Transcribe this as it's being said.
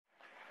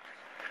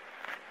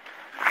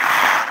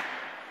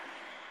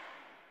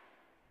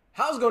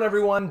How's it going,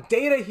 everyone?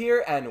 Data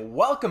here, and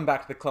welcome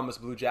back to the Columbus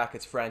Blue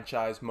Jackets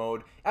franchise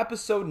mode,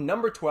 episode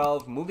number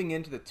 12, moving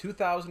into the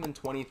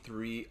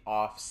 2023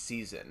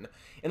 off-season.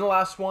 In the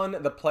last one,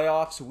 the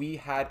playoffs, we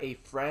had a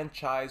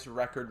franchise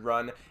record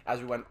run as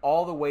we went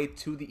all the way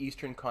to the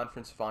Eastern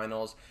Conference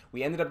Finals.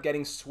 We ended up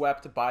getting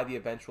swept by the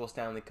eventual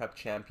Stanley Cup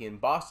champion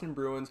Boston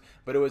Bruins,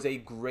 but it was a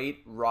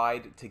great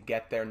ride to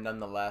get there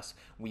nonetheless.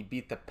 We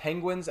beat the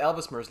Penguins,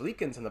 Elvis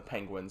Merzlikins and the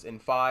Penguins, in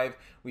 5.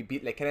 We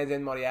beat Les Canadiens de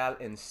Montréal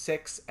in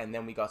 6, and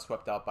then we got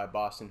swept out by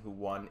Boston, who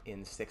won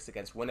in 6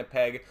 against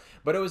Winnipeg.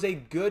 But it was a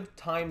good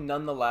time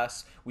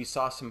nonetheless. We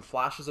saw some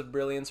flashes of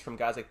brilliance from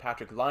guys like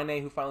Patrik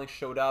Laine, who finally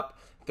showed up.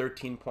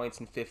 13 points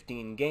in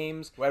 15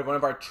 games. We had one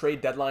of our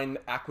trade deadline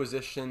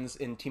acquisitions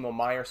in Timo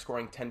Meier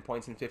scoring 10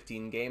 points in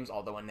 15 games,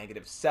 although a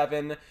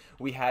 -7.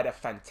 We had a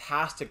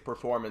fantastic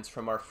performance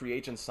from our free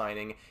agent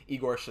signing,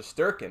 Igor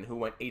Shesterkin, who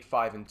went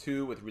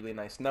 8-5-2 with really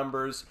nice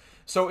numbers.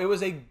 So it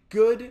was a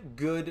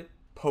good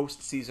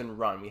postseason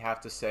run, we have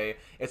to say.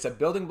 It's a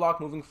building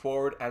block moving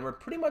forward, and we're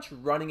pretty much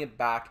running it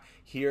back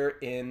here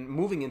in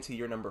moving into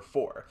year number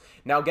 4.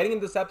 Now, getting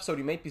into this episode,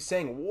 you might be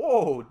saying,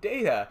 whoa,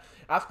 Data,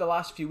 after the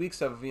last few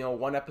weeks of,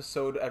 one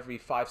episode every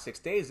 5-6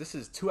 days, this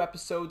is 2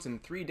 episodes in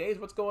 3 days.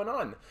 What's going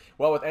on?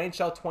 Well, with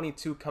NHL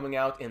 22 coming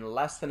out in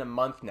less than a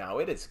month now,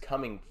 it is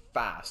coming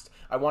fast.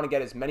 I want to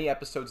get as many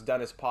episodes done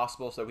as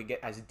possible so that we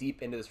get as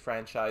deep into this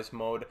franchise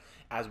mode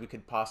as we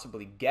could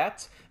possibly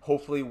get,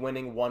 hopefully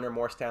winning 1 or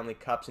more Stanley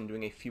Cups and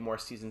doing a few more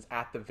seasons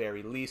at the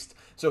very least.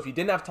 So if you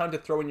didn't have time to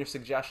throw in your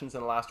suggestions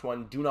in the last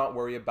one, do not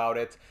worry about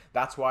it.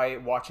 That's why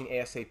watching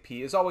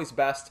ASAP is always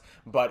best,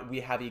 but we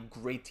have a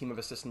great team of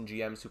assistant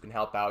GMs who can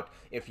help out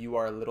if you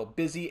are a little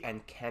busy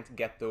and can't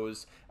get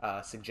those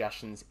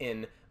suggestions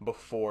in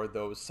before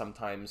those,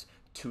 sometimes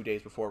 2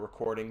 days before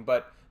recording.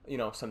 But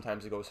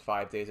sometimes it goes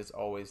 5 days. It's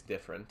always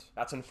different.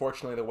 That's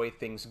unfortunately the way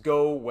things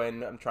go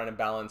when I'm trying to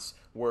balance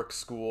work,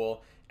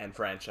 school, and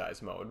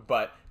franchise mode.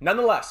 But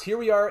nonetheless, here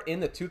we are in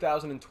the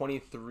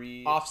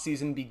 2023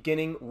 offseason,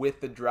 beginning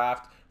with the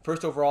draft.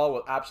 First overall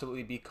will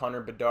absolutely be Connor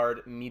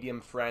Bedard,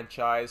 medium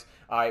franchise.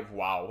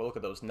 Wow, look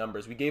at those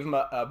numbers. We gave him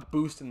a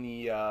boost in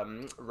the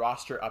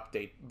roster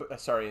update,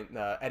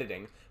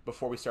 editing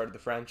before we started the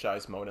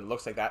franchise mode, and it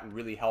looks like that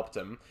really helped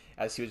him,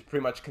 as he was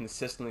pretty much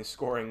consistently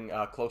scoring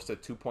close to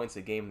 2 points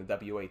a game in the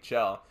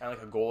WHL, and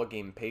like a goal a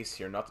game pace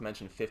here, not to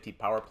mention 50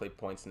 power play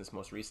points in this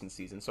most recent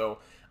season. So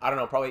I don't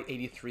know, probably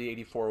 83,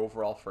 84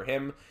 overall for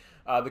him.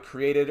 The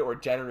created or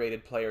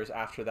generated players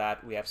after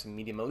that, we have some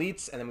medium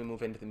elites, and then we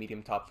move into the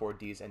medium top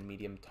 4Ds and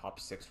medium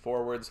top 6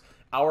 forwards.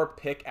 Our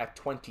pick at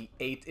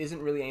 28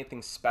 isn't really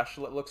anything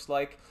special, it looks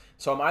like.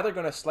 So I'm either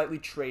going to slightly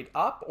trade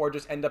up or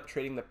just end up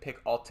trading the pick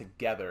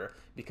altogether,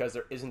 because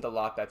there isn't a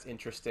lot that's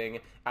interesting.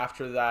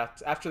 After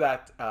that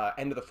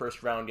end of the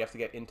first round, you have to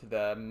get into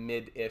the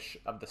mid-ish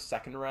of the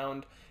second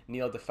round.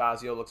 Neil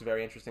DeFazio looks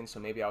very interesting, so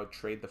maybe I would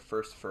trade the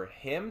first for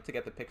him to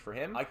get the pick for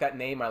him. I like that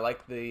name. I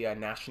like the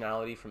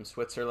nationality from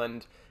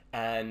Switzerland.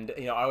 And,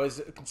 I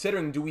was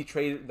considering, do we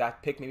trade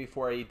that pick maybe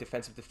for a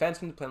defensive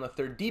defenseman to play on the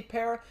third D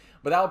pair?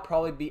 But that will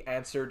probably be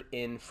answered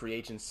in free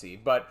agency.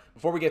 But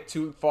before we get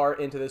too far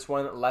into this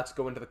one, let's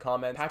go into the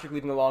comments. Patrick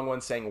leaving a long one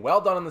saying, well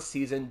done on the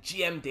season.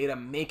 GM Data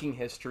making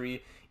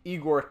history.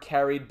 Igor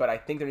carried, but I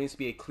think there needs to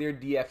be a clear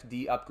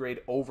DFD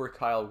upgrade over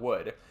Kyle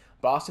Wood.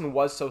 Boston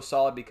was so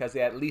solid because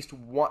they had at least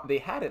one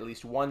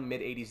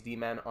mid-80s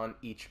D-man on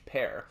each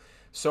pair.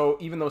 So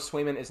even though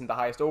Swayman isn't the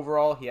highest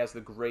overall, he has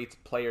the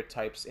great player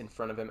types in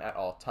front of him at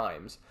all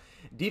times.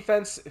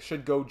 Defense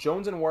should go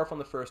Jones and Wharf on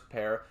the first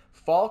pair,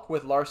 Falk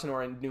with Larson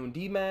or a new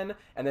D-man,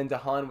 and then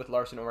DeHaan with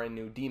Larson or a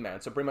new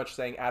D-man. So pretty much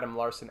saying Adam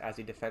Larson as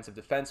a defensive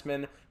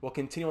defenseman. Will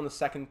continue on the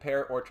second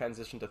pair or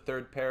transition to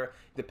third pair,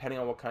 depending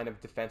on what kind of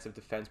defensive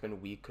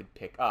defenseman we could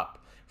pick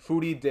up.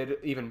 Foudy did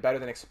even better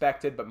than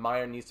expected, but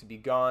Meier needs to be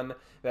gone.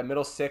 That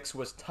middle 6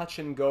 was touch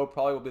and go,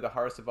 probably will be the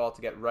hardest of all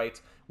to get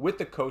right with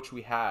the coach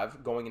we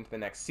have going into the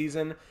next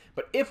season.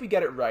 But if we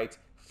get it right,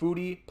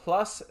 Foudy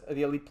plus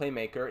the elite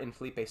playmaker in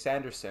Felipe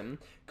Sanderson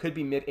could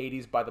be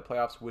mid-80s by the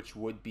playoffs, which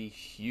would be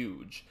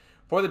huge.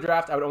 For the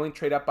draft, I would only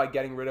trade up by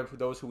getting rid of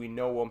those who we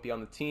know won't be on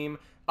the team.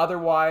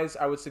 Otherwise,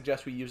 I would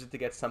suggest we use it to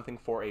get something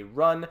for a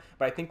run,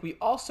 but I think we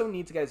also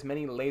need to get as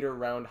many later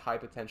round high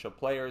potential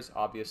players,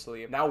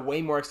 obviously. Now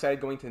way more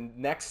excited going to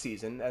next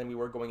season than we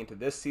were going into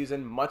this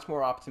season. Much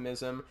more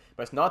optimism,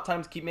 but it's not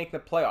time to keep making the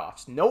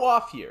playoffs. No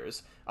off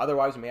years,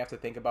 otherwise we may have to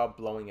think about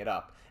blowing it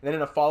up. And then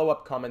in a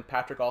follow-up comment,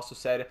 Patrick also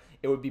said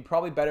it would be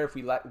probably better if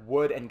we let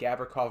Wood and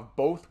Gavrikov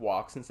both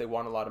walk since they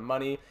want a lot of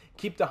money.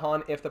 Keep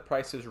DeHaan if the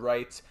price is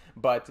right,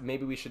 but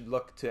maybe we should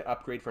look to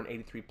upgrade for an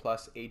 83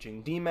 plus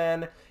aging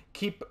D-man.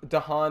 Keep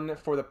DeHaan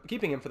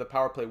keeping him for the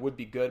power play would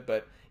be good,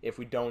 but if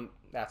we don't,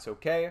 that's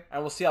okay.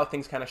 And we'll see how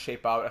things kind of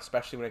shape out,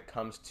 especially when it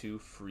comes to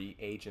free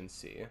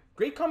agency.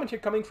 Great comment here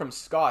coming from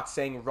Scott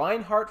saying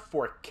Reinhart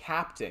for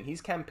captain.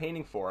 He's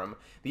campaigning for him.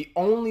 The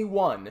only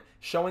one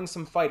showing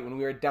some fight when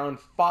we were down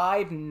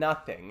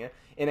 5-0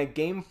 in a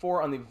Game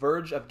 4 on the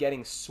verge of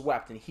getting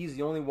swept, and he's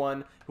the only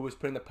one who was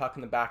putting the puck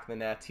in the back of the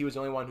net. He was the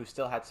only one who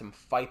still had some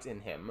fight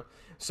in him.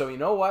 So you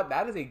know what?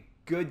 That is a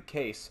good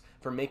case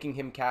for making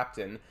him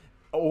captain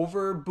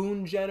over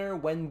Boone Jenner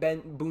when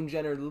Boone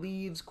Jenner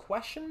leaves,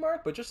 question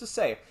mark? But just to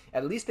say,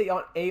 at least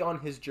the A on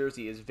his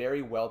jersey is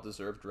very well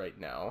deserved right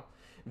now.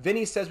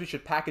 Vinny says we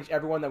should package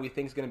everyone that we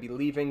think is going to be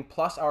leaving,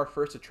 plus our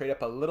first to trade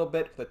up a little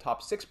bit for the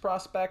top 6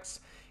 prospects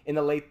in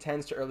the late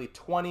 10s to early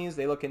 20s.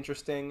 They look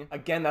interesting.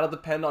 Again, that'll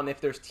depend on if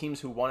there's teams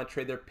who want to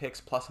trade their picks,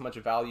 plus how much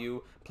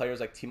value players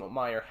like Timo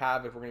Meier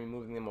have, if we're going to be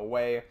moving them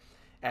away.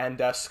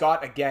 And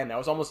Scott, again, I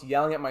was almost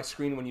yelling at my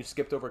screen when you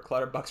skipped over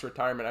Clutterbuck's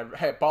retirement.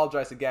 I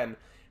apologize again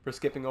for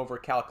skipping over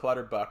Cal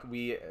Clutterbuck.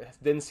 We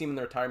didn't see him in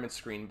the retirement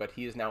screen, but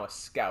he is now a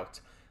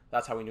scout.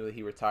 That's how we knew that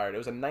he retired. It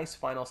was a nice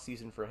final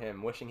season for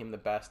him, wishing him the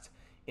best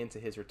into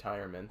his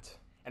retirement.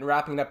 And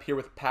wrapping it up here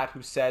with Pat,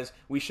 who says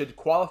we should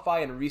qualify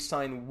and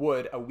re-sign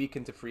Wood a week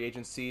into free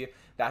agency.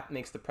 That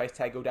makes the price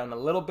tag go down a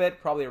little bit,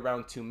 probably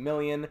around $2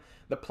 million.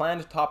 The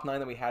planned top 9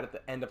 that we had at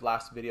the end of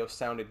last video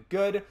sounded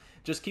good.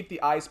 Just keep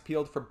the eyes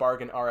peeled for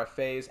bargain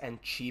RFAs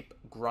and cheap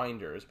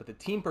grinders. But the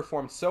team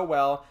performed so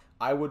well,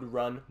 I would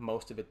run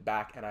most of it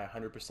back, and I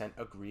 100%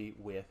 agree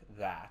with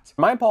that.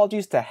 My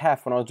apologies to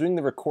Hef. When I was doing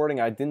the recording,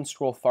 I didn't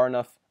scroll far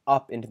enough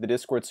up into the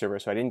Discord server,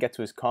 so I didn't get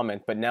to his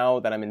comment, but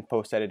now that I'm in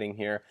post-editing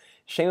here,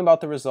 shame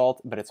about the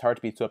result, but it's hard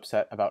to be too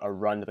upset about a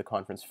run to the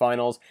conference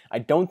finals. I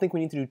don't think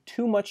we need to do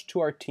too much to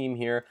our team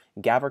here.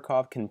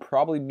 Gavrikov can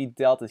probably be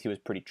dealt as he was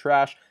pretty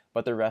trash,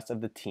 but the rest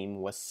of the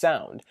team was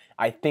sound.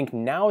 I think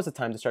now is the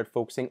time to start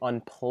focusing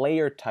on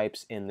player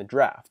types in the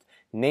draft.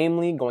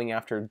 Namely, going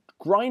after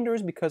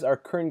grinders because our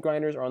current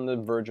grinders are on the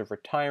verge of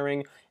retiring,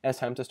 and it's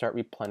time to start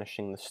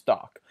replenishing the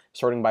stock.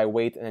 Sorting by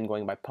weight and then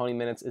going by penalty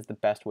minutes is the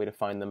best way to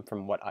find them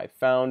from what I've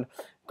found.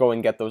 Go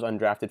and get those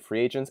undrafted free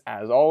agents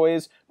as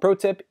always. Pro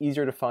tip,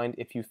 easier to find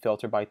if you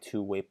filter by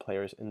two-way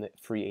players in the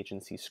free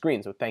agency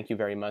screen. So thank you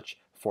very much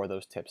for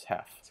those tips,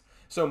 Hef.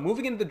 So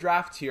moving into the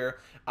draft here,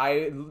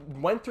 I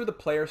went through the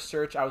player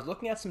search. I was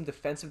looking at some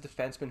defensive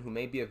defensemen who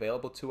may be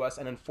available to us,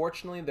 and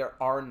unfortunately there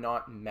are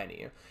not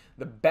many.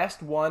 The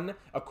best one,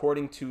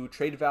 according to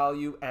trade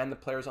value and the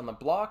players on the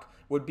block,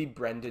 would be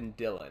Brendan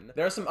Dillon.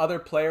 There are some other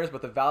players,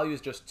 but the value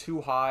is just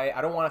too high.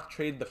 I don't want to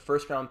trade the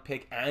first round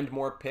pick and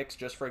more picks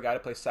just for a guy to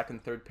play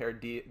second, third pair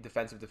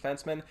defensive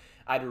defenseman.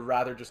 I'd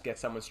rather just get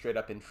someone straight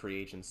up in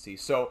free agency.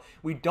 So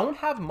we don't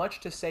have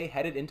much to say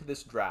headed into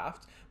this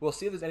draft. We'll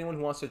see if there's anyone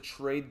who wants to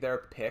trade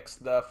their picks.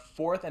 The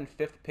 4th and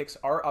 5th picks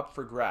are up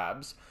for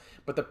grabs,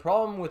 but the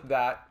problem with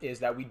that is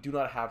that we do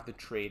not have the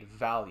trade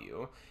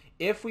value.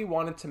 If we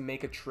wanted to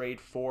make a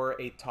trade for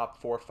a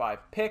top 4-5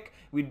 pick,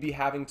 we'd be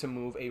having to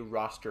move a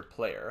roster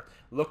player.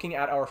 Looking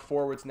at our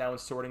forwards now and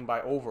sorting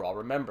by overall,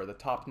 remember the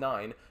top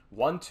 9,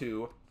 1,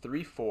 2,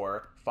 3,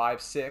 4,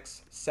 5,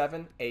 6,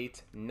 7,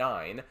 8,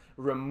 9.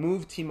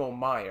 Remove Timo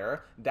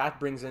Meier. That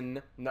brings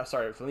in, no,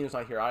 sorry, Foligno's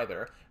not here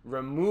either.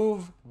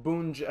 Remove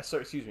remove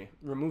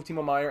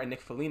Timo Meier and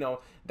Nick Foligno.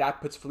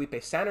 That puts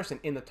Felipe Sanderson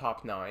in the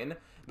top 9.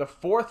 The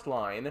 4th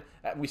line,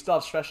 we still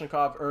have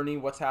Sveshnikov, Ernie.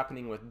 What's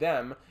happening with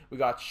them? We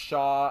got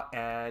Shaw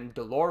and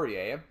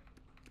Delorier.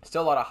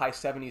 Still a lot of high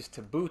 70s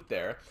to boot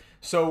there.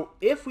 So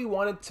if we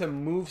wanted to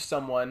move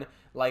someone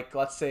like,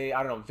 let's say,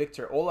 I don't know,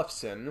 Victor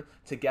Olofsson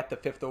to get the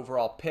 5th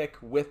overall pick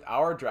with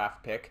our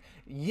draft pick,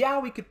 yeah,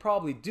 we could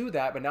probably do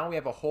that, but now we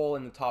have a hole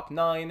in the top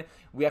 9.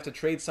 We have to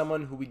trade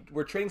someone who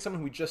we're trading someone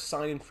who we just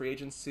signed in free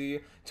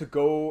agency to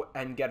go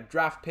and get a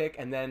draft pick,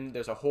 and then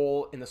there's a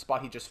hole in the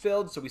spot he just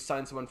filled, so we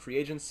sign someone free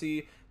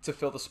agency to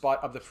fill the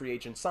spot of the free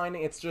agent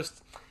signing. It's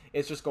just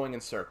going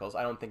in circles.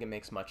 I don't think it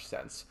makes much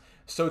sense.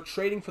 So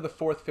trading for the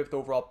 4th, 5th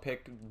overall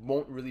pick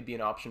won't really be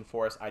an option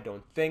for us, I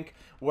don't think.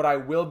 What I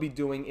will be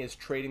doing is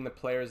trading the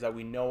players that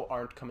we know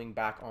aren't coming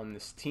back on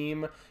this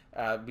team.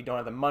 We don't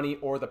have the money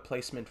or the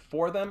placement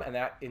for them, and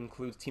that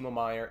includes Timo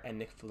Meier and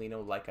Nick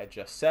Foligno, like I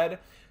just said.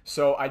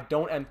 So I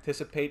don't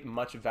anticipate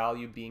much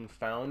value being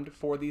found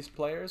for these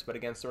players, but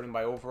again, sorting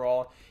by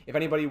overall, if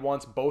anybody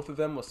wants both of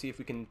them, we'll see if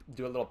we can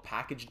do a little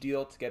package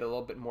deal to get a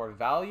little bit more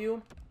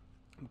value.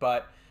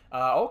 But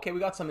okay, we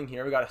got something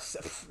here. We got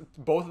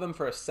both of them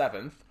for a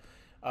 7th.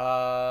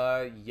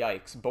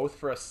 Yikes. Both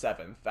for a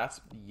 7th. That's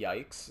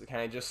yikes. Can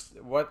I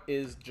just... What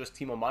is just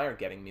Timo Meier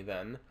getting me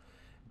then?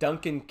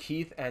 Duncan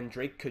Keith and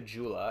Drake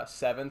Kajula.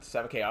 7th.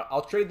 Okay,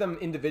 I'll trade them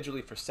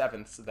individually for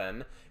 7ths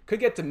then. Could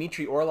get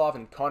Dmitry Orlov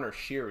and Connor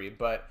Sheary,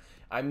 but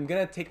I'm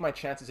going to take my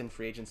chances in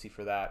free agency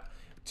for that.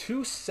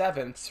 2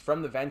 7ths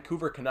from the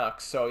Vancouver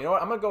Canucks. So, you know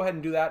what? I'm going to go ahead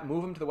and do that.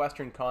 Move him to the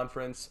Western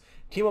Conference.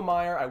 Timo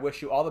Meier, I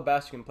wish you all the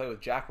best. You can play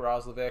with Jack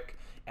Roslovic,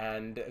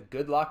 and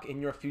good luck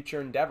in your future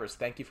endeavors.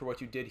 Thank you for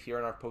what you did here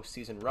in our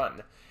postseason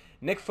run.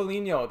 Nick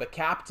Foligno, the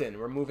captain,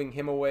 we're moving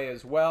him away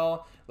as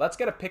well. Let's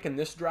get a pick in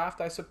this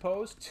draft, I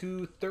suppose.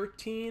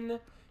 213.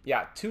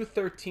 Yeah,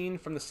 213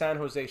 from the San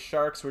Jose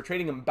Sharks. We're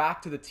trading him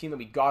back to the team that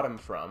we got him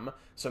from.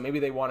 So maybe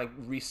they want to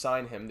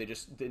re-sign him. They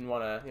just didn't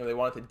want to, they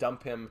wanted to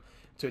dump him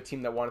to a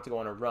team that wanted to go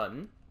on a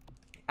run.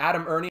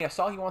 Adam Ernie, I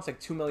saw he wants like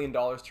 $2 million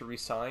to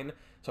re-sign,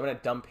 so I'm going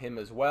to dump him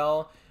as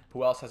well.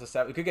 Who else has a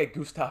 7? We could get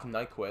Gustav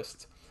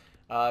Nyquist.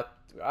 I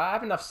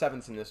have enough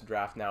 7s in this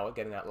draft now,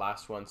 getting that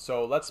last one.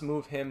 So let's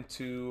move him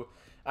to,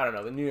 I don't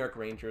know, the New York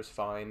Rangers,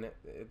 fine.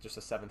 Just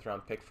a 7th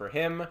round pick for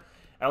him.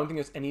 I don't think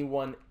there's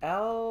anyone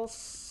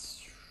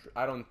else.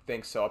 I don't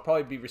think so. I'll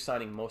probably be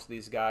resigning most of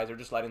these guys or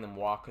just letting them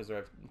walk because they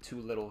have too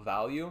little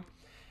value.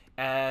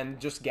 And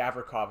just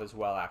Gavrikov as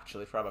well,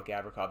 actually. Forgot about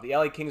Gavrikov. The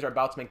LA Kings are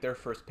about to make their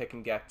first pick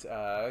and get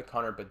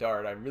Connor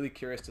Bedard. I'm really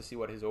curious to see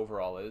what his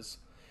overall is.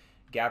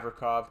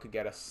 Gavrikov could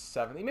get a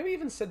 7. Maybe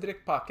even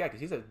Cedric Paquette, because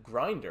he's a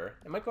grinder.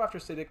 I might go after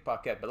Cedric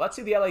Paquette. But let's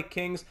see the LA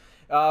Kings.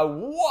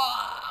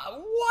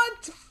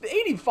 What?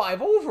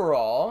 85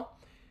 overall?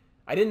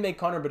 I didn't make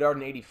Connor Bedard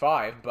an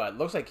 85, but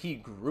looks like he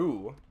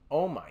grew.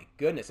 Oh my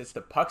goodness, it's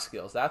the puck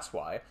skills, that's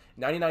why.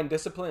 99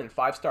 discipline and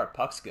 5-star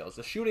puck skills.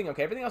 The shooting,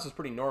 okay, everything else is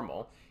pretty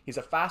normal. He's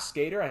a fast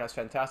skater and has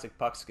fantastic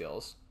puck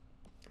skills.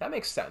 That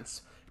makes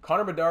sense.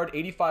 Connor Bedard,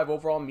 85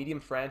 overall, medium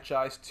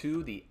franchise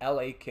to the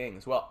LA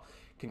Kings. Well,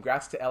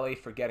 congrats to LA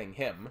for getting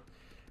him.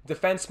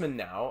 Defenseman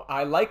now.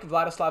 I like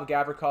Vladislav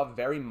Gavrikov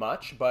very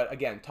much, but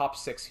again, top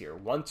 6 here.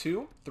 1,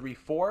 2, 3,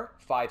 4,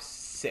 5,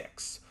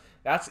 6.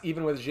 That's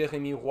even with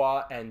Jeremy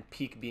Roy and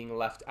Peak being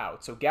left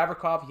out. So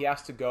Gavrikov, he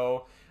has to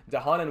go.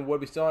 Dahan and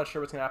Wood, we're still not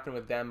sure what's going to happen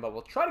with them, but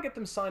we'll try to get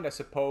them signed, I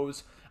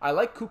suppose. I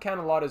like Kukan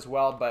a lot as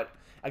well, but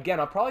again,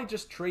 I'll probably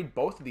just trade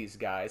both of these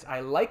guys.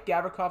 I like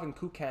Gavrikov and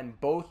Kukan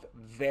both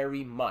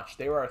very much.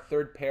 They were our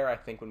 3rd pair, I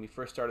think, when we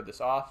first started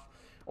this off,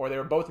 or they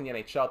were both in the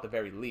NHL at the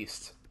very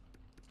least.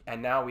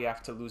 And now we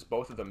have to lose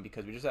both of them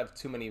because we just have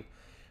too many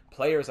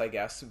players, I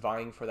guess,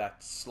 vying for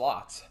that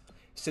slot.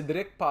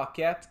 Cedric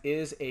Paquette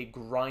is a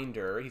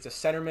grinder. He's a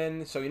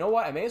centerman. So you know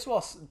what? I may as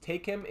well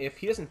take him. If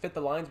he doesn't fit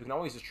the lines, we can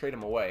always just trade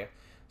him away.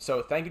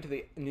 So thank you to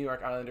the New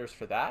York Islanders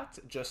for that.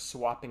 Just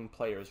swapping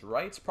players'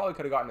 rights. Probably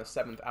could have gotten a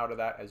 7th out of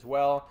that as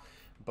well.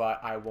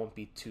 But I won't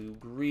be too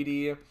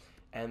greedy.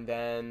 And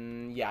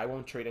then, yeah, I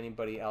won't trade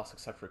anybody else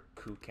except for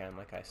Kukan,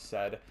 like I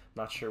said.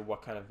 Not sure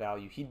what kind of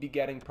value he'd be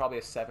getting. Probably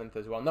a 7th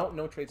as well.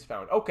 No trades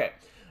found. Okay,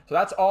 so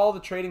that's all the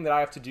trading that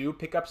I have to do.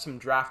 Pick up some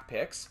draft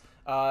picks.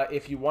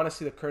 If you want to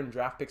see the current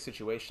draft pick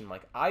situation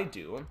like I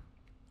do,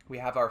 we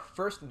have our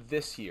first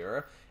this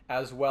year,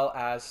 as well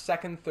as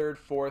 2nd, 3rd,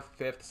 4th,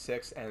 5th,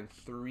 6th, and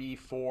 3,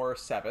 4,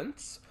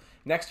 7ths.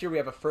 Next year, we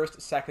have a 1st,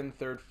 2nd,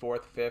 3rd,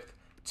 4th, 5th,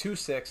 2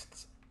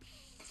 6ths,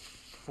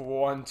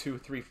 1, 2,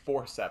 3,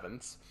 4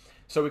 7ths.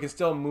 So we can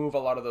still move a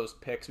lot of those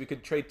picks. We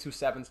could trade 2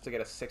 7ths to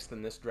get a 6th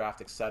in this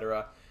draft,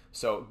 etc.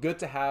 So good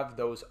to have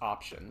those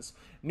options.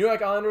 New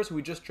York Islanders, who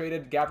we just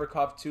traded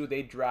Gavrikov to,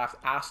 they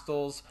draft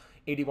Astles,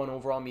 81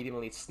 overall, medium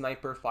elite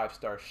sniper,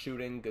 5-star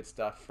shooting, good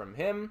stuff from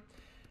him.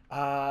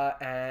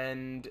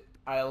 And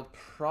I'll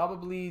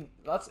probably,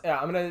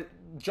 I'm going to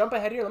jump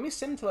ahead here. Let me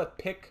sim to a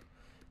pick.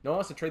 No one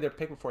wants to trade their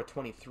pick before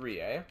 23,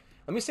 eh?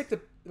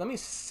 Let me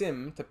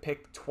sim to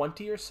pick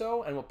 20 or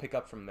so, and we'll pick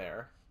up from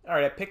there. All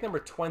right, at pick number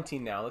 20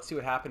 now. Let's see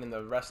what happened in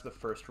the rest of the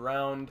first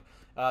round.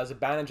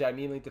 Zibanejad,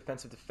 medium elite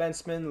defensive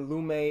defenseman.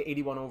 Lume,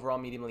 81 overall,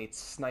 medium elite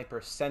sniper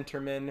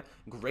centerman.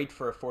 Great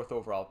for a 4th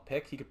overall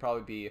pick. He could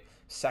probably be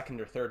 2nd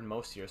or 3rd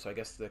most years, so I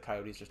guess the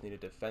Coyotes just need a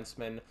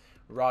defenseman.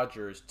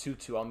 Rogers,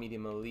 2-2, all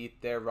medium elite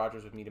there.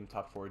 Rogers with medium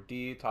top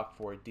 4D, top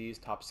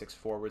 4Ds, top 6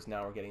 forwards.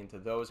 Now we're getting into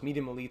those.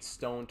 Medium elite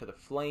Stone to the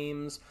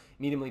Flames.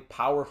 Medium elite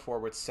power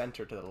forward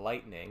center to the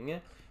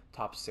Lightning.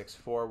 Top 6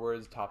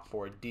 forwards, top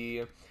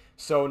 4D.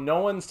 So no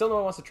one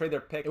wants to trade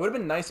their pick. It would have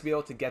been nice to be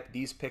able to get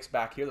these picks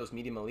back here, those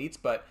medium elites,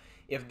 but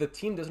if the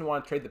team doesn't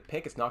want to trade the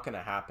pick, it's not going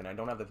to happen. I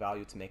don't have the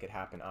value to make it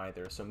happen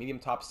either. So medium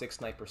top 6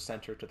 sniper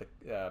center to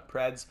the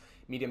Preds,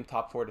 medium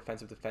top 4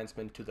 defensive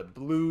defenseman to the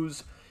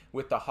Blues,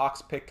 with the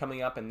Hawks pick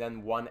coming up and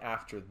then one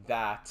after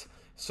that.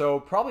 So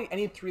probably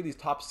any 3 of these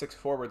top 6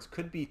 forwards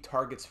could be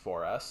targets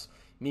for us.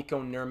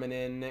 Mikko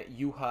Nurminen,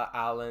 Juha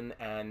Allen,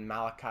 and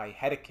Malachi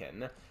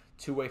Hedikin.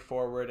 2-way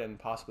forward and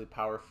possibly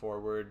power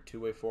forward,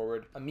 2-way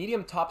forward. A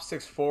medium top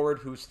 6 forward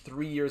who's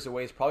 3 years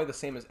away is probably the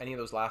same as any of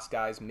those last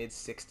guys,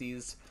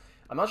 mid-60s.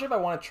 I'm not sure if I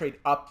want to trade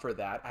up for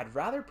that. I'd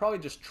rather probably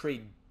just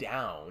trade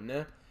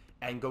down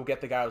and go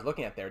get the guy I was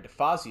looking at there,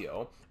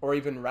 DeFazio, or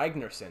even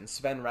Ragnarsson,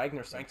 Sven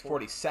Ragnarsson, ranked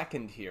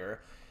 42nd here.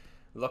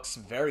 Looks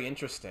very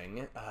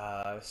interesting.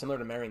 Similar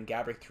to Marian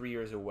Gaborik, 3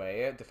 years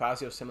away.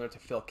 DeFazio similar to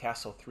Phil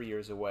Kessel, 3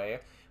 years away.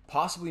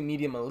 Possibly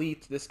medium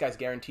elite. This guy's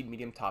guaranteed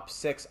medium top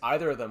 6.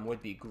 Either of them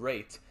would be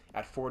great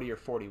at 40 or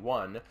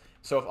 41.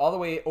 So if all the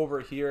way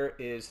over here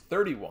is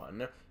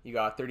 31, you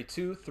got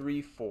 32,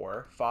 3,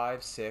 4,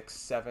 5, 6,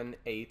 7,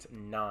 8,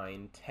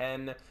 9,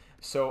 10.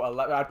 So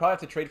 11, I'd probably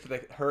have to trade for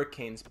the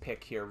Hurricanes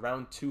pick here.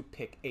 Round 2,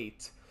 pick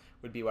 8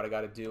 would be what I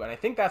got to do. And I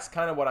think that's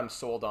kind of what I'm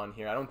sold on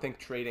here. I don't think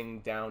trading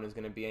down is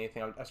going to be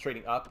anything. I was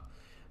trading up.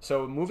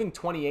 So moving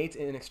 28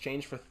 in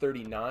exchange for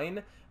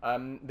 39.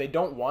 They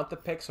don't want the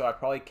pick, so I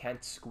probably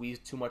can't squeeze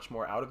too much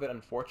more out of it,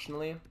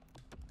 unfortunately.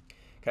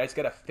 Can I just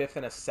get a 5th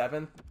and a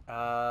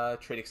 7th?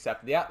 Trade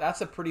accepted. Yeah,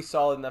 that's a pretty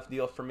solid enough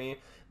deal for me.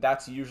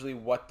 That's usually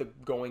what the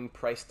going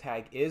price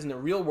tag is. In the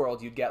real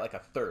world, you'd get like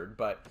a 3rd,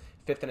 but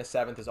 5th and a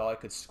 7th is all I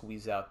could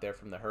squeeze out there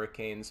from the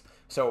Hurricanes.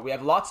 So we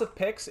have lots of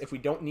picks. If we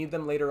don't need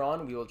them later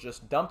on, we will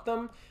just dump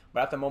them.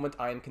 But at the moment,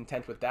 I am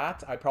content with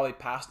that. I probably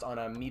passed on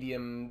a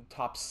medium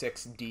top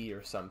 6D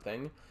or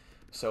something.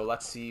 So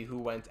let's see who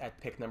went at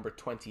pick number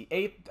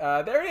 28.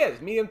 There he is,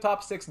 medium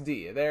top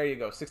 6D. There you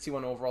go,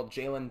 61 overall,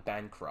 Jalen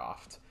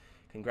Bancroft.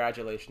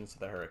 Congratulations to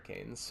the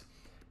Hurricanes.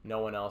 No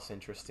one else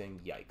interesting,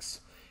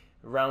 yikes.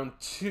 Round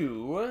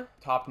 2,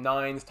 top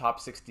 9s, top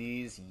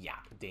 6Ds, yeah,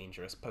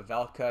 dangerous.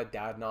 Pavelka,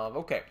 Dadonov,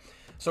 okay.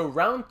 So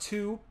round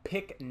 2,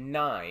 pick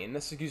 9,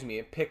 excuse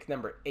me, pick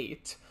number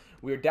 8.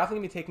 We are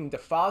definitely going to be taking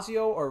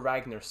DeFazio or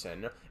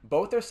Ragnarsson.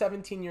 Both are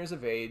 17 years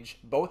of age.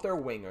 Both are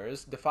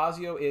wingers.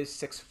 DeFazio is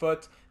 6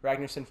 foot.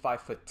 Ragnarsson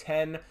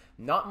 5'10".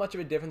 Not much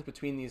of a difference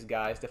between these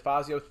guys.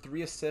 DeFazio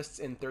 3 assists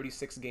in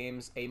 36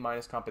 games, A-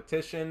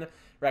 competition.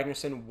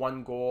 Ragnarsson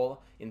 1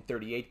 goal in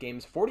 38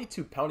 games.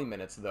 42 penalty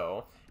minutes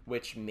though,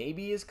 which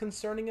maybe is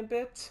concerning a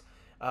bit.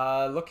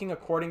 Looking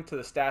according to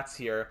the stats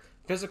here,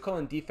 physical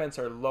and defense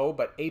are low,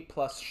 but A+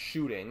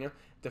 shooting.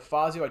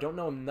 DeFazio, I don't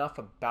know enough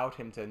about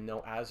him to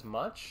know as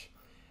much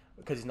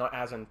because he's not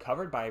as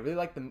uncovered, but I really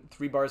like the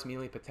 3 bars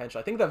medium potential.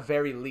 I think at the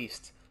very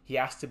least, he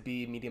has to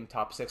be medium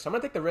top 6. So I'm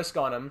going to take the risk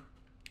on him.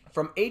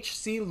 From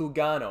HC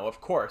Lugano,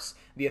 of course,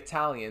 the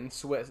Italian,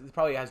 Swiss,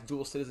 probably has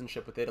dual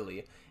citizenship with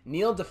Italy.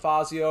 Neil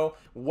DeFazio,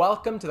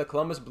 welcome to the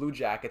Columbus Blue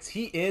Jackets.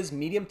 He is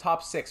medium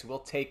top 6. We'll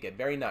take it.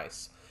 Very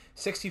nice.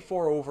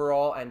 64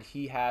 overall, and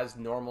he has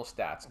normal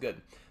stats.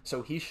 Good.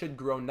 So he should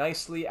grow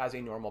nicely as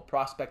a normal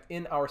prospect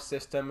in our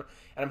system.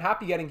 And I'm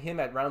happy getting him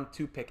at round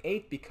 2, pick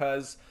 8,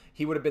 because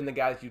he would have been the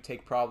guy that you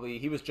take probably.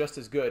 He was just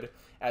as good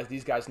as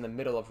these guys in the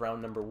middle of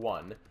round number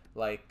 1.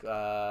 Like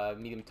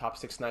medium top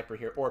 6 sniper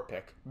here, or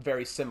pick.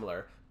 Very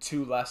similar.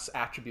 2 less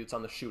attributes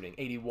on the shooting.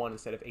 81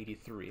 instead of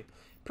 83.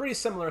 Pretty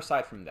similar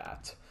aside from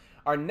that.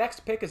 Our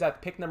next pick is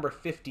at pick number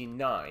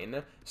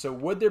 59. So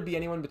would there be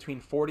anyone between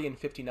 40 and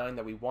 59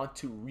 that we want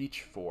to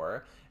reach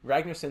for?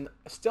 Ragnarsson,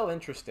 still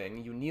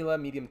interesting. Unila,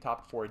 medium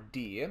top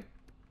 4D.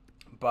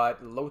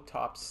 But low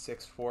top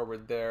 6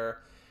 forward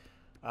there.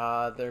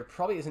 There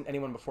probably isn't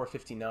anyone before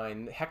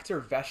 59. Hector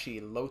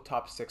Veshy, low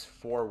top 6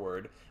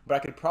 forward. But I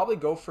could probably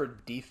go for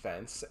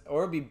defense.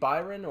 Or it'd be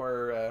Byron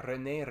or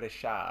René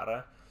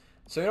Richard.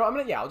 So, you know,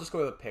 I'll just go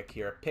with a pick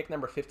here. Pick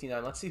number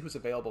 59. Let's see who's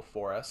available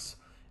for us.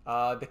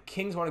 The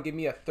Kings want to give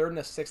me a 3rd and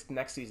a 6th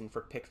next season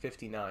for pick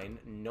 59.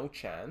 No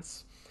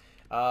chance.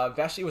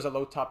 Veshy was a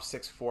low top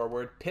 6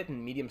 forward.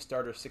 Pitton, medium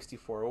starter,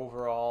 64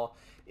 overall.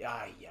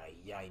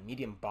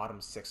 Medium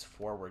bottom 6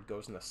 forward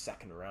goes in the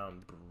 2nd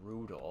round.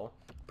 Brutal.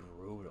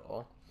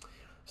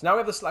 So now we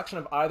have the selection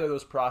of either of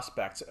those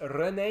prospects.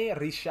 René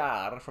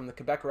Richard from the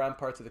Quebec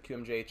Ramparts of the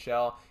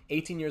QMJHL.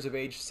 18 years of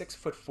age,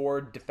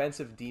 6'4",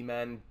 defensive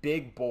D-man.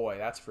 Big boy,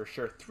 that's for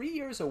sure. 3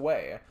 years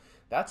away.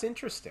 That's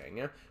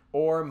interesting.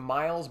 Or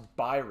Miles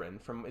Byron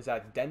from, is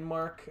that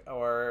Denmark?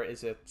 Or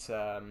is it,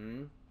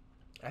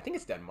 I think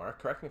it's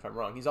Denmark. Correct me if I'm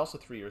wrong. He's also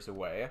 3 years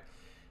away.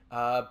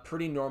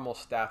 Pretty normal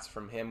stats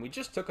from him. We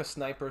just took a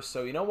sniper,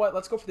 so you know what?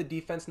 Let's go for the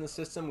defense in the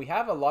system. We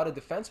have a lot of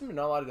defensemen, but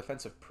not a lot of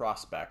defensive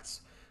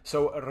prospects.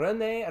 So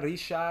René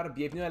Richard,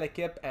 bienvenue à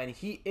l'équipe, and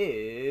he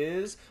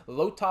is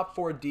low top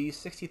 4D,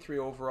 63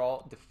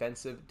 overall,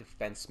 defensive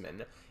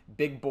defenseman.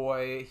 Big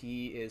boy,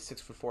 he is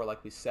 6'4",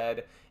 like we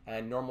said,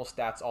 and normal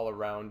stats all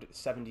around,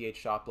 78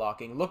 shot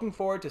blocking. Looking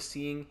forward to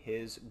seeing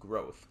his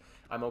growth.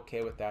 I'm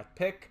okay with that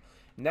pick.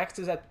 Next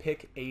is at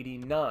pick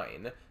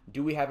 89.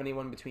 Do we have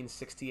anyone between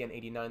 60 and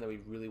 89 that we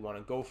really want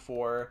to go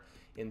for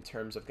in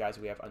terms of guys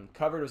we have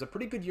uncovered? It was a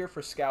pretty good year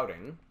for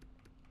scouting.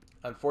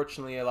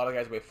 Unfortunately, a lot of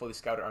guys we have fully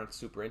scouted aren't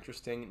super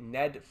interesting.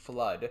 Ned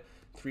Flood,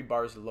 3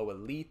 bars low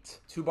elite.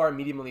 2 bar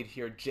medium elite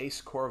here,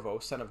 Jace Corvo,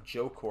 son of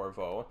Joe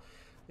Corvo.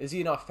 Is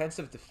he an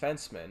offensive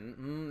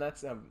defenseman?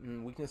 That's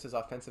weakness is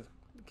offensive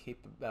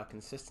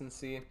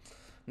consistency.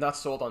 Not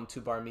sold on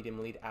 2 bar medium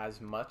elite as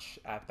much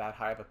at that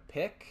high of a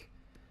pick.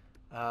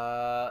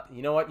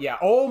 You know what? Yeah.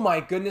 Oh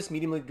my goodness,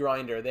 medium elite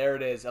grinder. There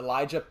it is.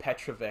 Elijah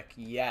Petrovic.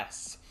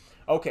 Yes.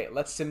 Okay,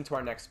 let's sim to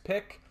our next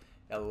pick.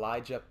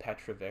 Elijah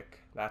Petrovic.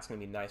 That's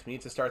going to be nice. We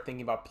need to start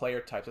thinking about player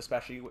types,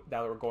 especially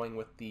now that we're going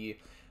with the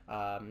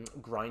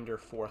grinder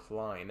 4th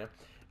line.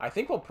 I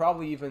think we'll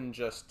probably even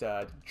just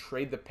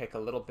trade the pick a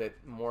little bit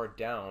more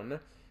down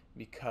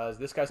because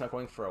this guy's not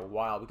going for a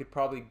while. We could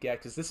probably get,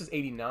 because this is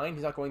 89,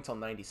 he's not going till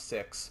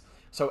 96.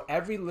 So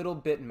every little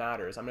bit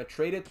matters. I'm going to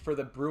trade it for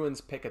the Bruins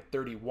pick at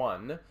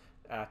 31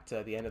 at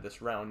the end of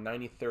this round,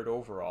 93rd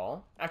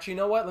overall. Actually, you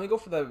know what? Let me go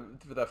for the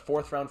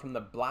 4th round from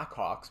the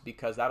Blackhawks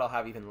because that'll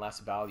have even less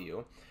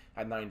value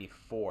at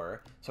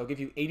 94. So I'll give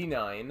you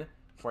 89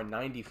 for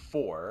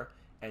 94,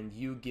 and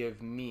you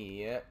give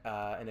me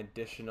an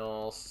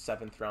additional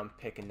 7th round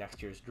pick in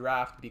next year's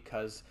draft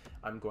because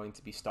I'm going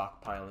to be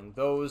stockpiling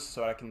those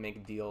so I can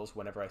make deals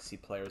whenever I see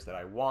players that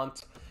I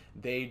want.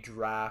 They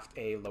draft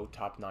a low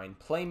top 9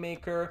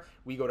 playmaker.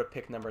 We go to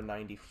pick number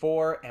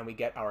 94, and we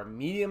get our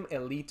medium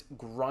elite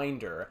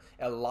grinder,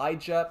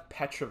 Elijah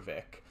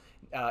Petrovic.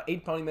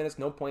 8 penalty minutes,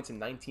 no points in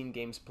 19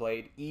 games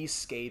played,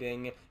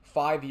 skating,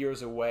 5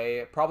 years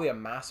away, probably a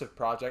massive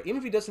project. Even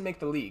if he doesn't make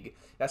the league,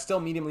 that's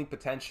still medium league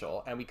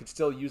potential, and we could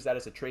still use that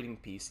as a trading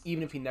piece,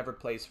 even if he never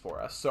plays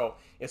for us. So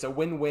it's a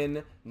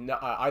win-win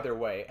either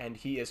way, and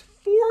he is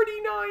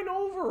 49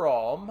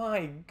 overall.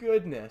 My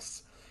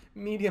goodness.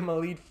 Medium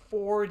elite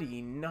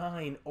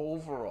 49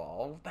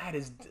 overall. That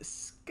is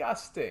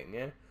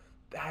disgusting.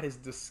 That is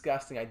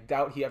disgusting. I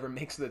doubt he ever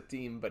makes the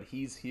team, but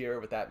he's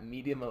here with that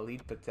medium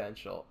elite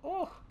potential.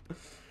 Oh.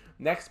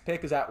 Next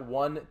pick is at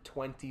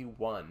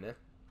 121.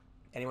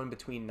 Anyone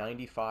between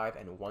 95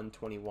 and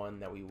 121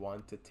 that we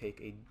want to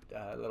take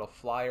a little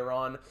flyer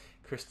on?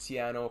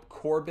 Cristiano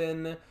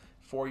Corbin,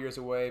 4 years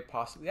away,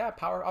 possibly. Yeah,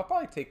 power. I'll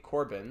probably take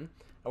Corbin.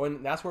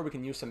 That's where we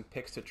can use some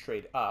picks to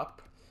trade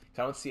up.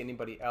 I don't see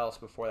anybody else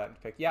before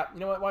that pick. Yeah, you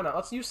know what? Why not?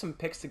 Let's use some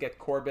picks to get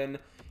Corbin.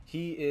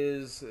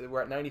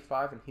 We're at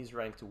 95, and he's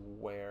ranked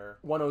where?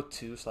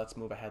 102, so let's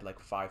move ahead like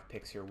 5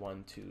 picks here.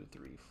 1, 2,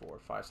 3, 4,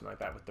 5, something like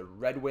that. With the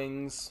Red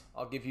Wings,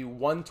 I'll give you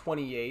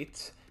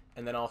 128,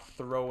 and then I'll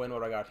throw in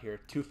what I got here.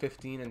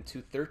 215 and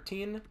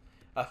 213.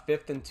 A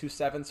 5th and 2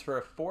 7ths for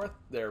a 4th.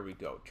 There we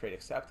go. Trade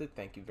accepted.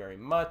 Thank you very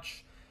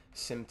much.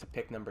 Sim to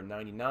pick number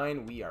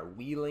 99. We are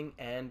wheeling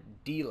and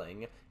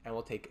dealing, and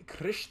we'll take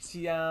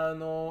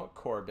Cristiano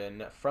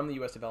Corbin from the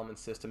U.S. development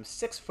system.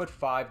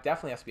 6'5",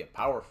 definitely has to be a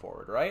power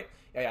forward, right?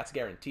 Yeah, that's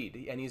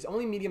guaranteed. And he's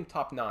only medium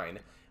top 9,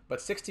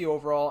 but 60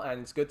 overall,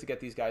 and it's good to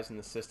get these guys in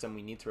the system.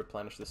 We need to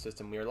replenish the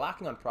system. We are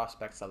lacking on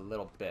prospects a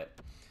little bit.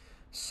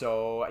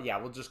 So, yeah,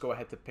 we'll just go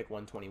ahead to pick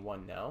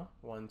 121 now.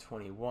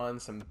 121,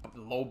 some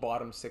low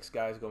bottom 6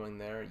 guys going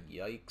there.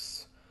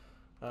 Yikes.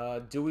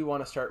 Do we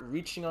want to start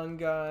reaching on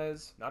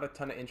guys? Not a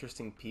ton of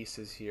interesting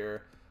pieces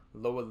here.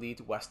 Low elite,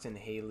 Weston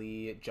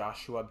Haley,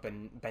 Joshua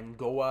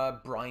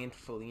Bengoa, Bryant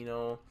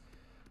Foligno.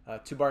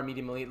 2-bar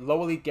medium elite.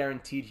 Low elite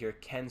guaranteed here,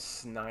 Ken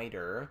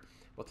Snyder.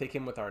 We'll take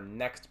him with our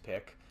next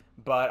pick.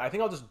 But I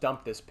think I'll just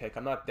dump this pick.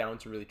 I'm not down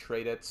to really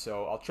trade it.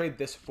 So I'll trade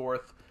this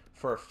 4th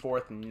for a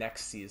 4th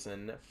next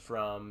season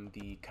from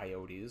the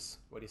Coyotes.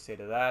 What do you say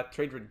to that?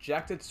 Trade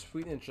rejected,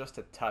 sweeten it just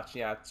a touch.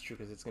 Yeah, it's true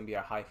because it's going to be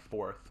a high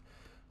 4th.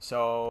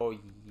 So,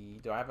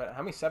 how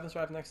many 7ths do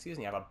I have next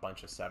season? You have a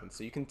bunch of 7ths.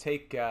 So you can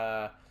take,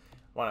 why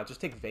not, just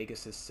take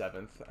Vegas'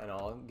 7th, and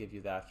I'll give you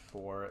that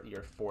for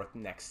your 4th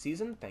next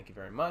season. Thank you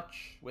very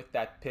much. With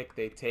that pick,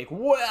 they take,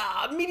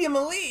 wow, medium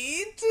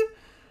elite!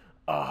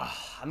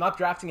 I'm not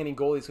drafting any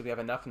goalies because we have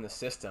enough in the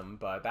system,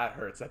 but that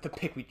hurts. That's the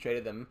pick we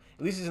traded them.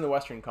 At least he's in the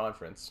Western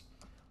Conference.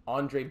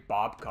 Andrei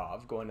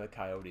Bobkov going to the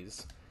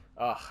Coyotes.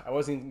 I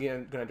wasn't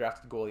going to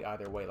draft a goalie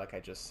either way, like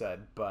I just said,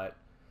 but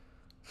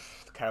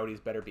the Coyotes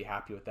better be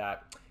happy with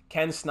that.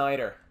 Ken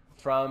Snyder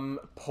from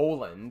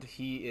Poland.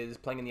 He is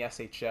playing in the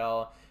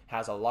SHL,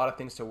 has a lot of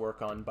things to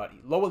work on, but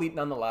low elite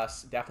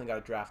nonetheless. Definitely got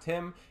to draft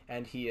him,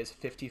 and he is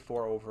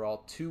 54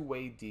 overall,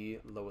 2-way D,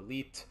 low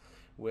elite,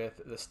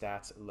 with the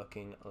stats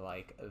looking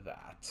like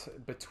that.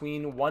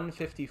 Between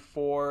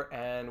 154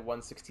 and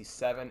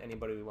 167,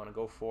 anybody we want to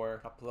go for? A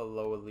couple of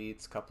low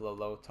elites, couple of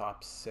low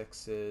top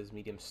 6s,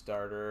 medium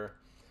starter,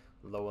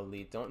 low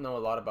elite. Don't know a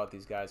lot about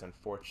these guys,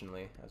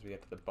 unfortunately, as we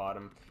get to the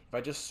bottom. If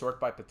I just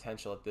sort by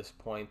potential at this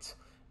point,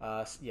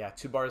 yeah,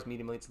 2 bars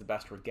medium elite's the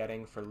best we're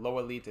getting. For low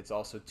elite, it's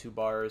also 2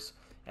 bars,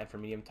 and for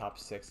medium top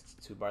 6,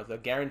 it's 2 bars. The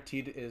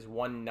guaranteed is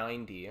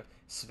 190.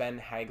 Sven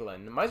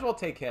Hagelin. Might as well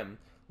take him.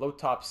 Low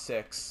top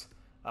 6.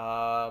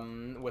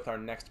 With our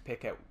next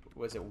pick at,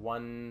 was it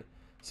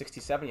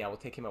 167? Yeah, we'll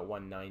take him at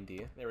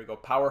 190. There we go.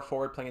 Power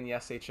forward playing in the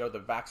SHO, the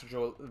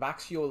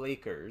Vaxio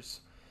Lakers.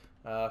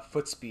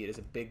 Foot speed is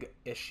a big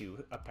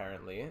issue,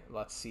 apparently.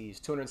 Let's see. He's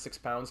 206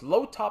 pounds.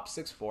 Low top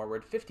 6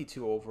 forward,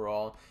 52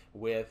 overall,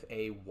 with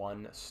a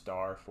 1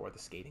 star for the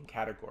skating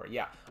category.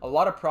 Yeah, a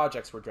lot of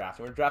projects we're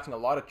drafting. We're drafting a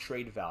lot of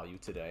trade value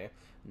today.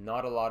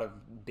 Not a lot of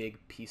big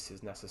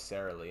pieces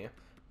necessarily,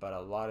 but a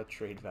lot of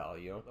trade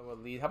value. Low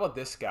elite. How about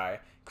this guy?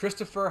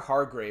 Christopher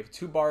Hargrave,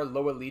 2-bar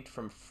low elite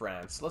from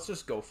France. Let's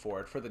just go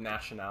for it for the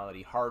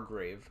nationality.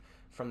 Hargrave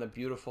from the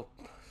beautiful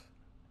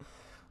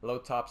low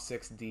top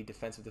 6D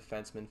defensive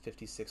defenseman,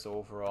 56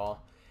 overall.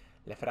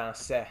 Le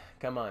Français,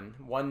 come on,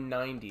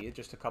 190,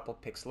 just a couple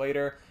picks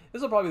later.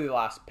 This will probably be the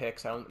last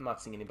picks. I'm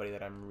not seeing anybody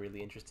that I'm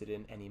really interested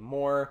in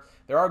anymore.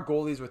 There are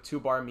goalies with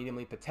 2-bar medium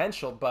elite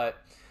potential, but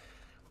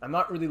I'm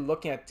not really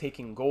looking at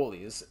taking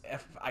goalies.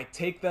 If I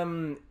take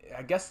them,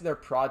 I guess they're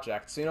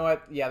projects. So you know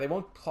what? Yeah, they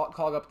won't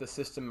clog up the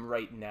system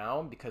right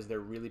now because they're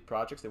really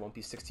projects. They won't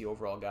be 60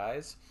 overall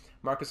guys.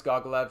 Marcus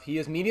Gogolev, he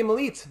is medium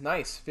elite.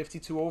 Nice,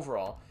 52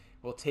 overall.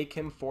 We'll take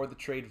him for the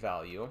trade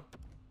value.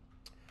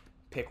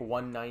 Pick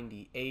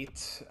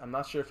 198. I'm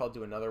not sure if I'll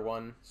do another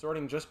one.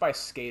 Sorting just by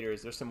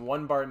skaters. There's some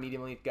 1-bar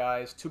medium elite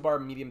guys, 2-bar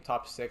medium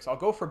top 6. I'll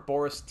go for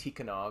Boris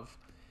Tikhonov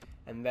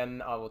And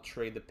then I will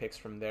trade the picks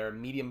from there.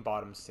 Medium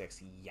bottom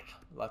 6. Yeah,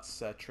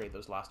 let's trade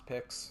those last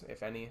picks,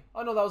 if any.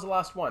 Oh, no, that was the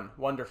last one.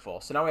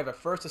 Wonderful. So now we have a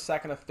first, a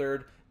second, a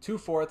third, 2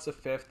 fourths, a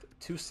fifth,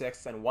 2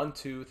 sixths, and 1,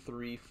 2,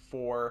 3,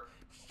 4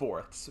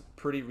 fourths.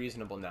 Pretty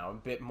reasonable now. A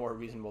bit more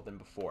reasonable than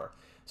before.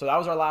 So that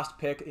was our last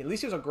pick. At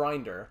least he was a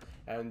grinder.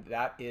 And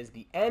that is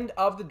the end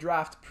of the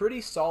draft.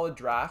 Pretty solid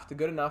draft. A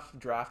good enough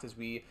draft as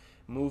we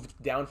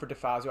moved down for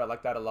DeFazio. I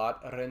like that a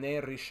lot.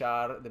 René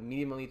Richard, the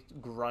medium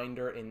elite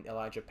grinder in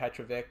Elijah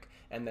Petrovic,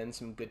 and then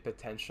some good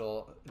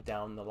potential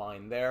down the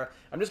line there.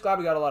 I'm just glad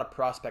we got a lot of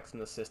prospects in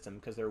the system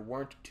because there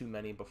weren't too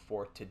many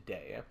before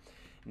today.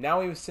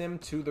 Now we sim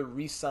to the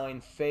re-sign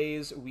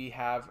phase. We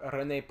have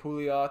René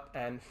Pouliot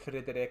and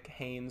Frederick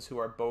Haynes, who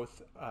are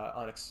both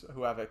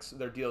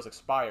their deals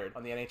expired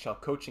on the NHL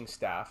coaching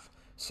staff.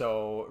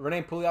 So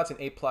René Pouliot's an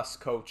A+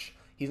 coach.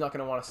 He's not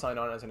going to want to sign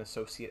on as an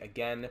associate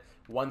again.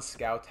 One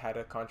scout had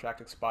a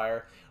contract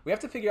expire. We have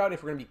to figure out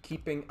if we're going to be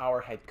keeping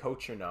our head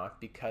coach or not,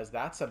 because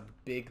that's a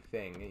big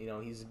thing. You know,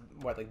 he's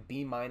like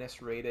B-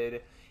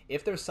 rated.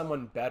 If there's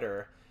someone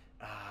better,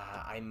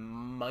 I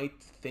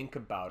might think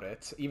about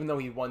it. Even though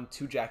he won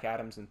 2 Jack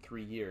Adams in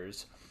 3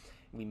 years,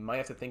 we might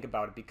have to think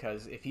about it,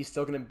 because if he's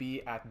still going to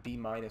be at B-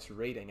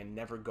 rating and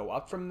never go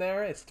up from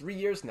there, it's 3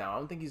 years now. I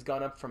don't think he's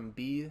gone up from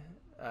B-.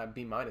 I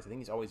think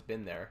he's always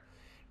been there.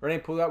 René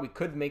Pouliot, we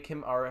could make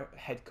him our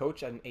head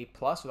coach at an A+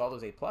 with all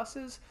those A+,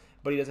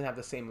 but he doesn't have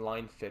the same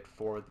line fit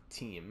for the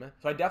team.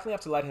 So I definitely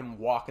have to let him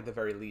walk at the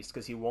very least,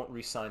 because he won't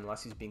re-sign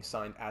unless he's being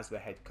signed as the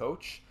head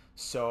coach.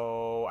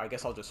 So I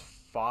guess I'll just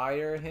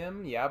fire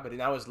him. Yeah, but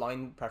now his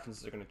line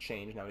preferences are going to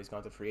change now he's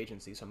gone to free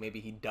agency, so maybe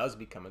he does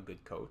become a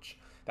good coach.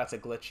 That's a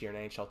glitch here in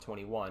NHL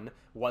 21.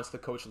 Once the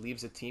coach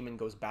leaves the team and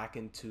goes back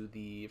into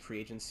the free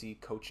agency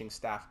coaching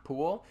staff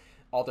pool,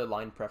 all their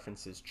line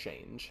preferences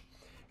change.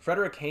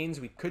 Frederick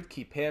Haynes, we could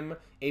keep him.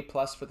 A+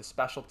 for the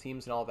special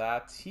teams and all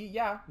that.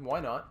 Yeah,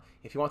 why not?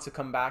 If he wants to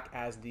come back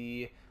as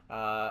the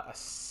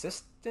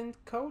assistant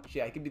coach,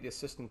 yeah, he could be the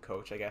assistant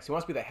coach, I guess. He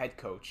wants to be the head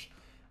coach,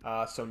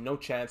 so no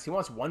chance. He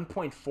wants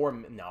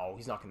 1.4. No,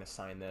 he's not going to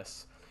sign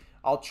this.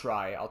 I'll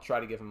try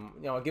to give him,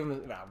 I'll give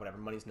him, whatever,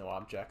 money's no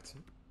object.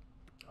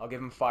 I'll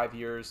give him 5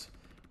 years,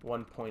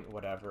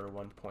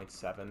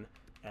 1.7.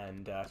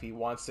 And if he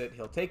wants it,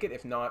 he'll take it.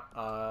 If not,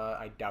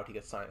 I doubt he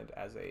gets signed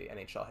as a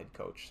NHL head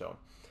coach. So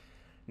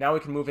now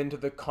we can move into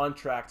the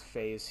contract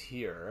phase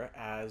here,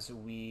 as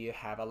we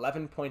have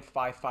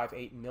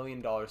 $11.558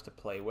 million to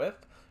play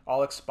with,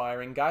 all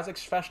expiring. Guys like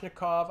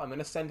Sveshnikov, I'm going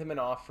to send him an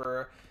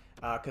offer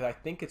because I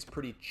think it's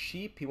pretty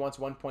cheap. He wants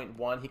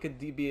 1.1. He could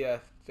be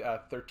a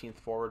 13th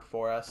forward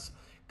for us.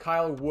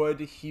 Kyle Wood,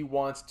 he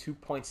wants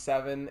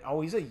 2.7. Oh,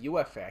 he's a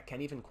UFA. I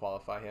can't even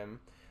qualify him.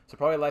 So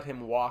probably let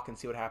him walk and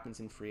see what happens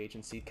in free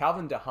agency.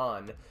 Calvin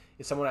DeHaan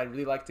is someone I'd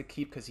really like to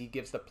keep because he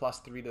gives the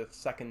 +3 to the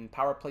second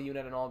power play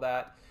unit and all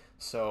that.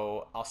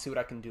 So I'll see what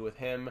I can do with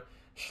him.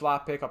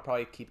 Schlappick, I'll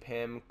probably keep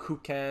him.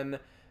 Kuken,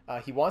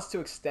 he wants to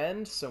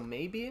extend, so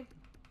maybe.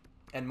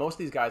 And most of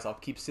these guys I'll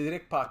keep.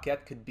 Cedric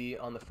Paquette could be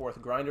on the 4th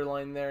grinder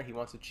line there. He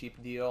wants a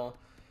cheap deal.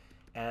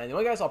 And the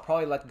only guys I'll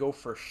probably let go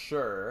for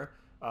sure,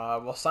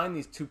 we'll sign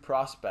these 2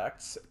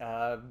 prospects.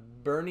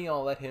 Bernie,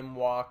 I'll let him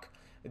walk.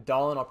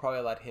 Dahlin, I'll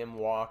probably let him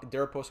walk.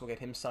 Durapos will get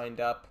him signed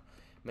up.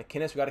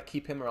 McInnes, we got to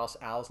keep him or else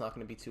Al's not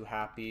going to be too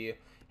happy.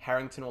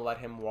 Harrington will let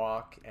him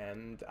walk,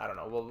 and I don't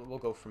know. We'll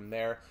go from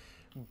there.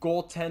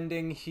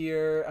 Goaltending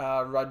here,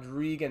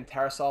 Rodrigue and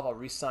Tarasov, I'll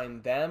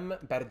re-sign them.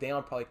 Berdin,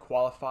 I'll probably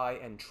qualify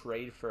and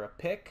trade for a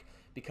pick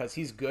because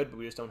he's good, but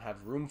we just don't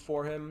have room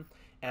for him.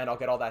 And I'll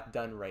get all that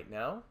done right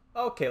now.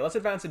 Okay, let's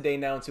advance a day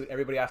now and see what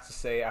everybody has to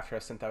say after I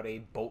sent out a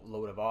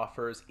boatload of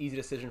offers. Easy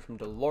decision from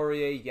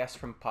Delorier, yes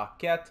from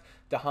Paquette.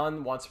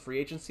 DeHaan wants free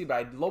agency, but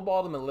I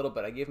lowballed him a little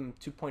bit. I gave him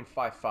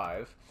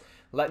 2.55.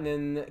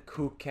 Letnin,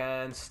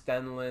 Kukan,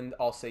 Stenlund,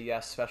 all say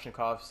yes.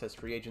 Sveshnikov says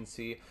free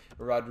agency.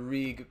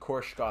 Rodrigue,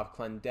 Korshkov,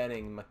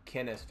 Clendenning,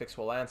 McInnes,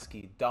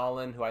 Fix-Wolansky,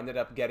 Dahlin, who I ended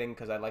up getting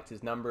because I liked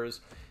his numbers.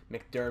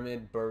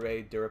 McDermott,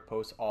 Bure,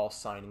 Durapos, all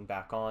signing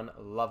back on.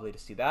 Lovely to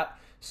see that.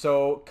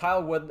 So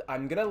Kyle Wood,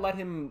 I'm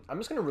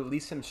just gonna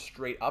release him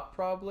straight up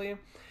probably.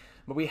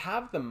 But we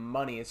have the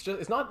money.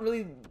 It's not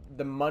really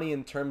the money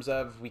in terms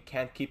of we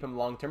can't keep him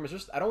long term. It's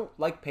just I don't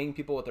like paying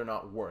people what they're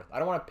not worth. I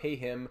don't want to pay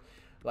him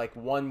like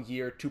 1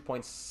 year,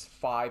 2.5,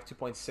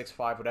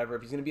 2.65, whatever.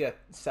 If he's going to be a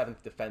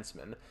 7th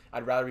defenseman,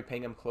 I'd rather be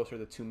paying him closer to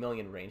the 2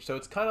 million range. So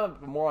it's kind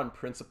of more on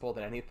principle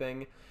than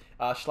anything.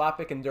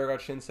 Schlappick and Durgard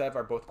Shinsev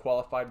are both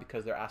qualified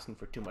because they're asking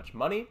for too much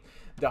money.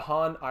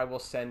 DeHaan, I will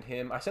send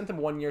him. I sent him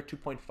 1 year,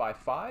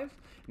 2.55.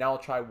 Now I'll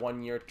try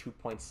 1 year,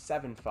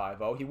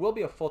 2.750. He will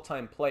be a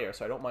full-time player,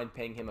 so I don't mind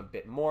paying him a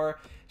bit more.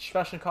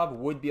 Sveshnikov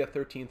would be a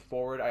 13th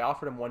forward. I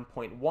offered him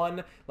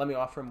 1.1. Let me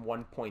offer him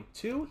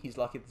 1.2. He's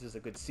lucky this is a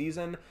good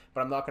season,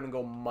 but I'm not going to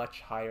go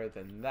much higher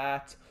than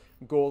that.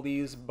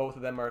 Goalies, both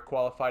of them are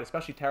qualified,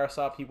 especially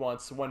Tarasov. He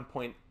wants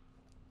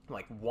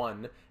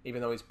 1.1,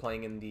 even though he's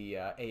playing in the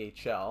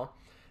AHL.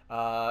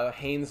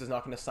 Haynes is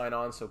not going to sign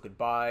on, so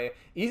goodbye.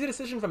 Easy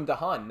decision from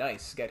DeHaan.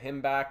 Nice. Get him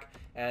back.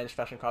 and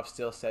Svechnikov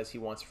still says he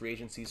wants free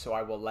agency, so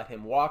I will let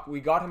him walk. We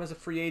got him as a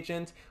free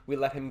agent. We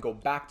let him go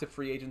back to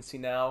free agency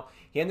now.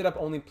 He ended up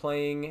only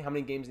playing how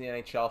many games in the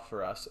NHL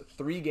for us?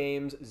 3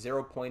 games,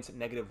 0 points,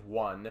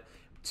 -1.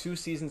 2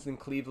 seasons in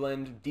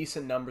Cleveland,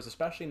 decent numbers,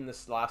 especially in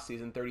this last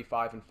season,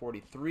 35 and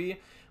 43.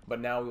 But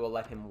now we will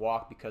let him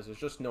walk because there's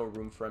just no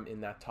room for him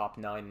in that top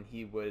 9, and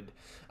he would,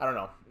 I don't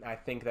know, I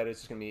think that it's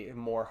just going to be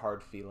more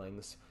hard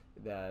feelings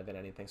than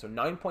anything. So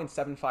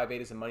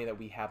 9.758 is the money that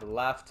we have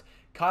left.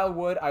 Kyle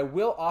Wood, I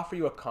will offer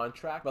you a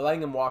contract, but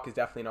letting him walk is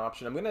definitely an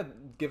option. I'm going to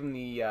give him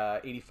the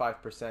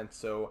 85%,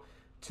 so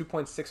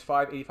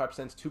 2.65,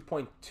 85% is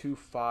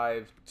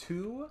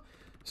 2.252,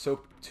 so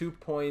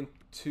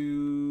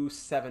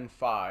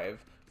 2.275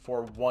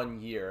 for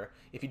 1 year.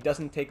 If he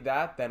doesn't take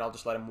that, then I'll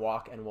just let him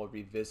walk and we'll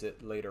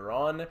revisit later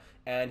on.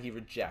 And he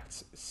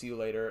rejects. See you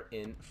later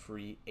in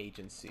free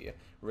agency.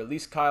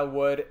 Release Kyle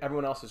Wood.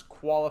 Everyone else is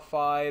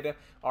qualified.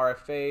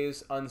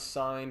 RFAs,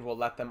 unsigned. We'll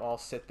let them all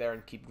sit there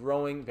and keep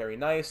growing. Very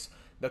nice.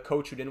 The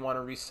coach who didn't want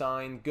to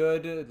resign,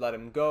 good. Let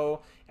him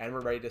go. And we're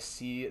ready to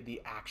see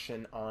the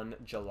action on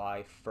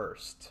July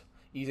 1st.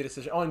 Easy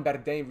decision. Oh, and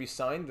Berdin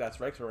resigned.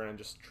 That's right, so we're going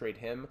to just trade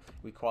him.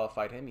 We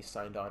qualified him. He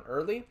signed on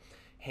early.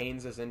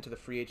 Haynes is into the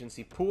free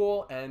agency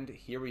pool, and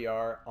here we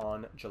are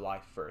on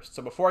July 1st.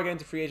 So before I get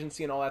into free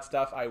agency and all that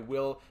stuff, I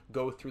will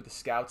go through the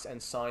scouts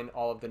and sign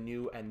all of the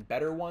new and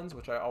better ones,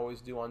 which I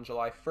always do on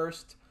July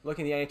 1st.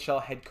 Looking at the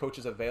NHL head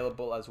coaches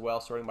available as well,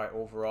 sorting by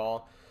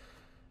overall.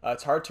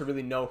 It's hard to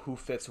really know who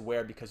fits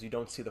where because you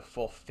don't see the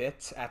full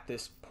fit at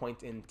this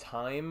point in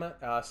time.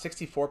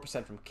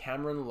 64% from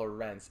Cameron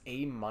Lorentz,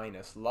 A-.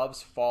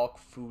 Loves Falk,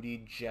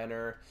 Foodie,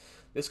 Jenner.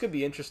 This could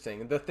be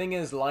interesting. The thing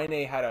is,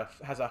 Laine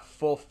has a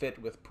full fit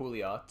with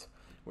Pouliot.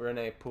 We're in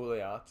a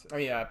Pouliot. Oh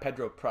yeah,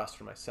 Pedro Prust,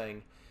 for my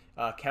saying.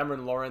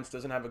 Cameron Lawrence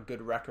doesn't have a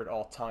good record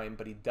all time,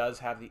 but he does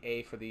have the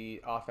A for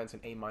the offense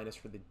and A-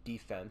 for the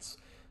defense.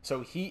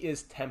 So he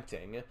is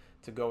tempting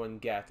to go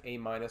and get A-.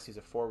 He's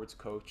a forwards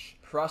coach.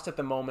 Prust at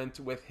the moment,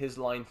 with his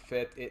line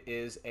fit, it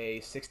is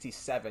a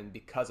 67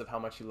 because of how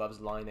much he loves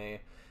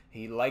Laine.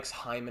 He likes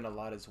Hyman a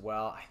lot as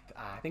well.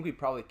 I think we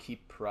probably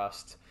keep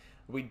Prust.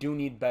 We do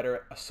need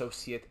better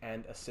associate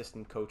and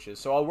assistant coaches.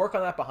 So I'll work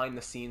on that behind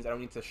the scenes. I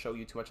don't need to show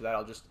you too much of that.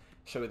 I'll just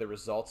show you the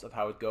results of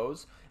how it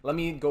goes. Let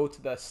me go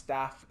to the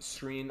staff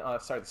screen,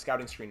 the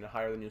scouting screen, and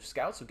hire the new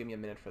scouts. So give me a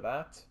minute for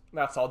that.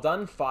 That's all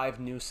done.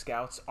 5 new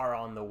scouts are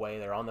on the way.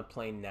 They're on the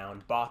plane now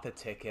and bought the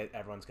ticket.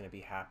 Everyone's going to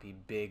be happy.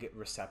 Big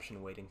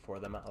reception waiting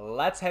for them.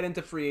 Let's head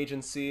into free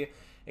agency.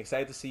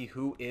 Excited to see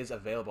who is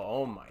available.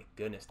 Oh my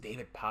goodness.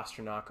 David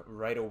Pastrnak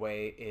right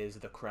away is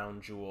the crown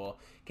jewel.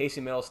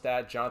 Casey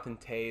Middlestat, Jonathan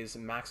Toews,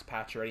 Max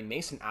Pacioretty,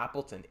 Mason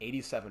Appleton,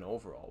 87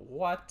 overall.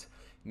 What?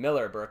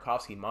 Miller,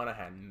 Burakovsky,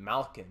 Monahan,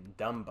 Malkin,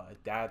 Dumba,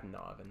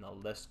 Dadonov, and the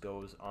list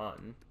goes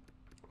on.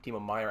 Timo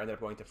Meier ended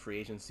up going to free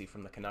agency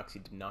from the Canucks. He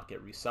did not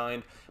get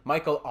re-signed.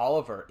 Michael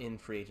Oliver in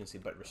free agency,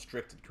 but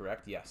restricted,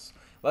 correct? Yes.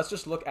 Let's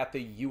just look at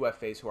the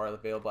UFAs who are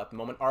available at the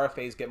moment.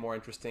 RFAs get more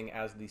interesting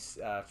as the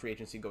free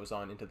agency goes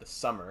on into the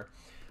summer.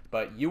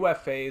 But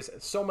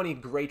UFAs, so many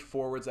great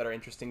forwards that are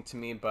interesting to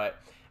me, but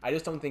I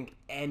just don't think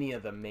any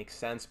of them make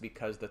sense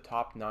because the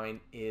top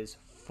 9 is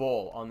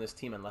full on this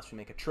team unless we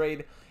make a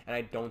trade, and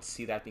I don't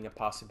see that being a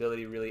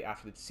possibility really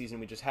after the season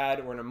we just had.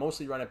 We're going to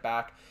mostly run it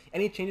back.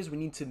 Any changes that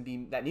need to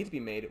be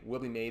made will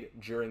be made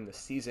during the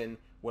season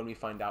when we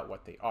find out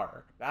what they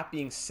are. That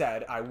being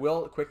said, I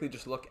will quickly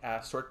just look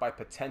at sort by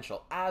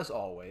potential as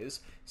always,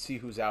 see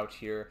who's out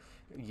here.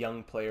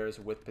 Young players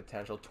with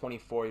potential.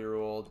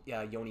 24-year-old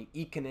Joni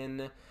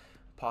Ikonen,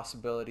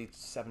 possibility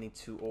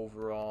 72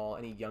 overall.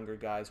 Any younger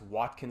guys?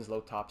 Watkins, low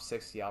top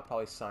 6. Yeah, I'll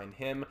probably sign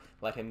him,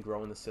 let him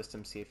grow in the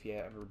system, see if he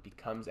ever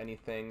becomes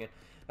anything.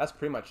 That's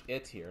pretty much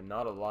it here.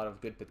 Not a lot of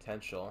good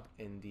potential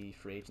in the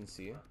free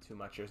agency. Too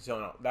much here. So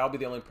no, that'll be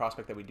the only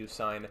prospect that we do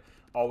sign.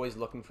 Always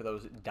looking for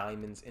those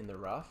diamonds in the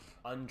rough.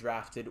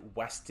 Undrafted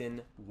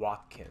Weston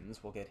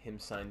Watkins. We'll get him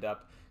signed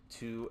up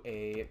to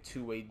a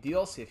 2-way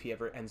deal, see if he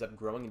ever ends up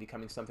growing and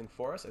becoming something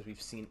for us, as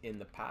we've seen in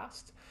the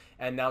past.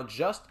 And now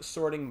just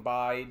sorting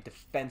by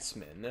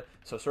defensemen,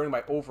 so sorting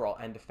by overall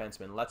and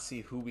defensemen, let's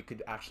see who we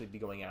could actually be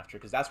going after,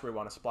 because that's where we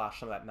want to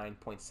splash some of that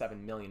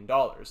 $9.7 million.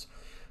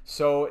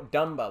 So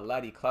Dumba,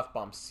 Leddy,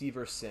 Clefbaum,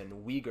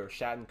 Severson, Uyghur,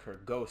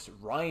 Shattenkirk, Ghost,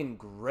 Ryan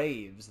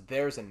Graves,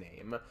 there's a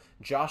name.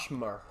 Josh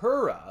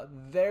Mahura,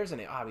 there's a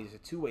name. He's a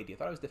 2-way deal. I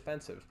thought it was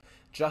defensive.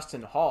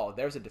 Justin Hall,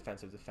 there's a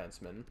defensive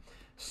defenseman.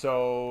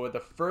 So the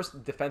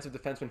first defensive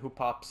defensemen who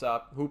pop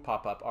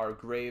up are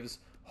Graves,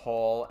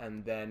 Hall,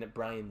 and then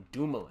Brian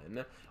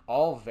Dumoulin.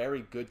 All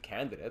very good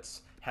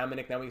candidates.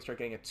 Hamonic, now we can start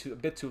getting a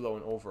bit too low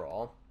in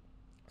overall.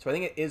 So I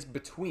think it is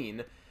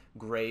between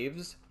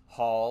Graves,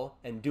 Hall,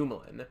 and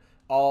Dumoulin,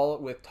 all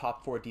with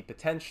top 4D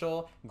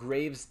potential.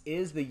 Graves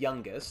is the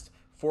youngest.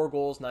 4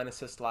 goals, 9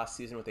 assists last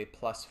season with a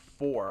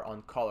 +4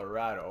 on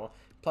Colorado.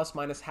 Plus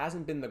minus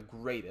hasn't been the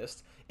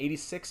greatest.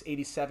 86,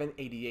 87,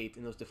 88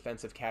 in those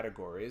defensive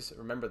categories.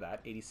 Remember that.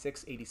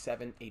 86,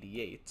 87,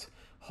 88.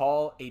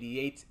 Hall,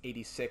 88,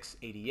 86,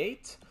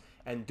 88.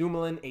 And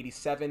Dumoulin,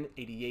 87,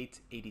 88,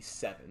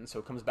 87. So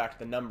it comes back to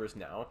the numbers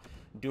now.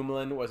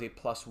 Dumoulin was a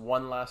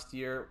 +1 last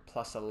year,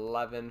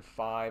 +11,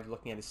 5.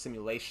 Looking at his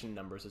simulation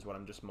numbers is what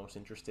I'm just most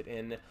interested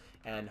in.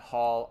 And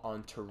Hall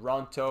on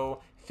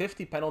Toronto,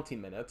 50 penalty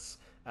minutes.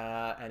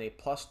 And a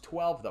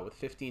 +12, though, with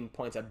 15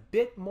 points. A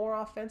bit more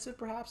offensive,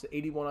 perhaps.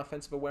 81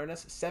 offensive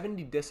awareness.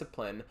 70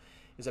 discipline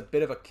is a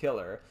bit of a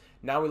killer.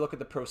 Now we look at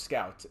the pro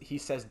scout. He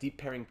says deep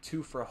pairing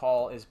 2 for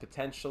Hall is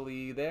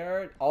potentially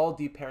there. All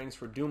deep pairings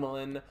for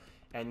Dumoulin.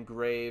 And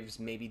Graves,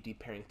 maybe deep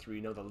pairing 3.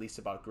 You know the least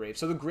about Graves.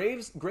 So the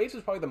Graves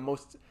is probably the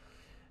most...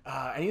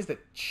 and he's the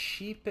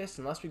cheapest,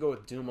 unless we go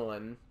with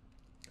Dumoulin.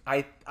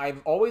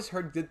 I've always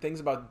heard good things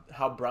about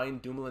how Brian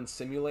Dumoulin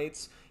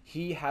simulates.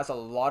 He has a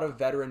lot of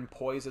veteran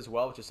poise as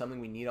well, which is something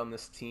we need on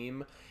this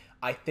team.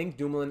 I think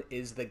Dumoulin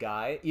is the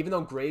guy, even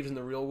though Graves in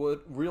the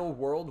real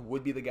world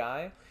would be the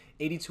guy.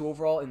 82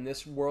 overall in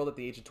this world at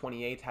the age of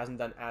 28, hasn't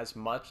done as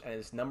much, and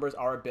his numbers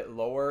are a bit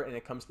lower when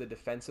it comes to the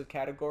defensive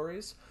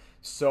categories.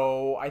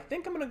 So I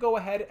think I'm going to go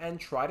ahead and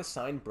try to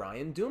sign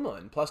Brian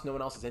Dumoulin. Plus, no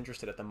one else is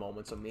interested at the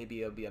moment, so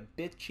maybe it'll be a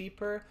bit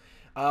cheaper.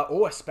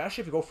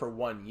 Especially if we go for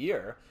 1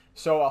 year.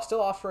 So I'll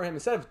still offer him,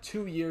 instead of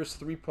 2 years,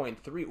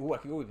 3.3. I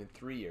can go even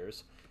 3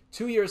 years.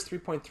 2 years,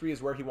 3.3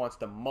 is where he wants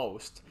the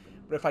most.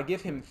 But if I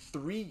give him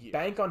 3 years,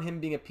 bank on him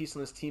being a piece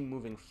on this team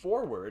moving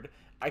forward,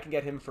 I can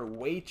get him for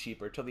way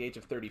cheaper till the age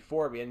of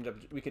 34.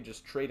 We could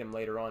just trade him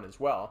later on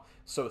as well.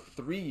 So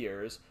 3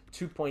 years,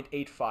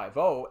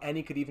 2.850, and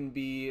he could even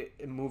be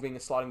moving and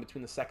slotting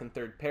between the second,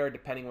 third pair,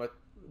 depending what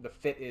the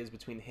fit is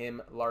between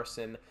him,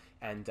 Larson,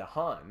 and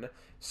Dahan.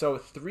 So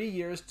 3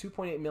 years,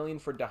 2.8 million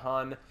for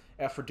Dahan.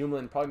 For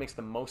Dumoulin, probably makes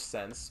the most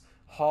sense.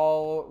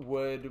 Hall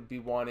would be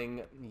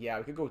wanting, we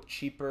could go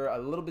cheaper, a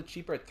little bit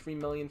cheaper at 3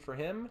 million for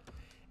him.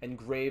 And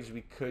Graves,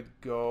 we could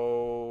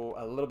go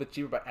a little bit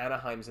cheaper, but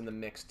Anaheim's in the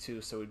mix too,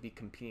 so we'd be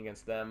competing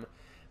against them.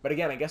 But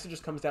again, I guess it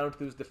just comes down to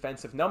those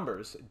defensive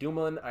numbers.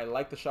 Dumoulin, I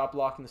like the shot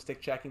blocking, the stick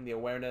checking, the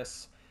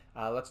awareness.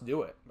 Let's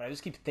do it. But I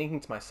just keep thinking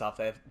to myself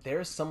that if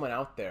there's someone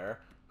out there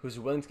who's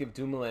willing to give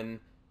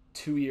Dumoulin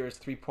 2 years,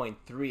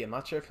 3.3, I'm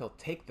not sure if he'll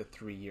take the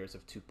 3 years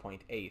of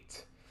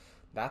 2.8.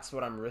 That's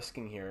what I'm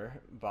risking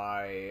here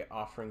by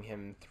offering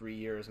him 3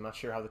 years. I'm not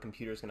sure how the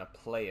computer's going to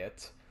play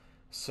it.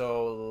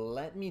 So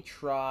let me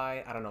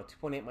try, I don't know,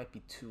 2.8 might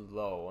be too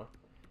low.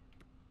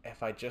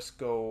 If I just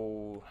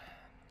go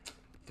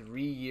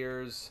 3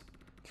 years,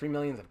 3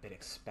 million's a bit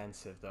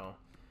expensive though.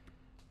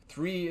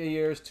 3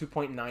 years,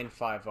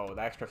 2.950.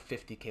 The extra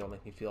 50K will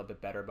make me feel a bit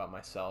better about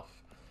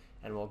myself.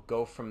 And we'll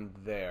go from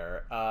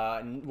there.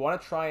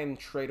 Want to try and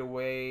trade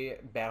away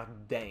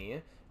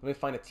Berdin. Let me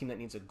find a team that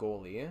needs a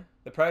goalie.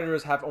 The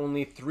Predators have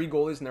only 3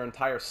 goalies in their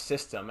entire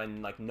system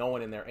and like no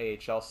one in their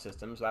AHL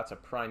system, so that's a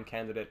prime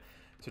candidate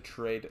to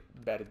trade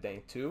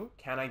Berdin to.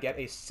 Can I get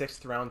a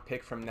 6th round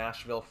pick from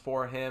Nashville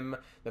for him?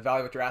 The value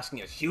of what you're asking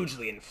is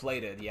hugely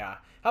inflated, yeah.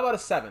 How about a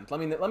 7th?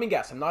 Let me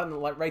guess. I'm not in the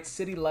right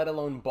city, let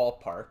alone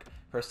ballpark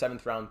for a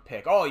 7th round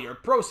pick. Oh, your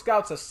Pro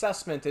Scouts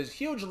assessment is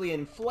hugely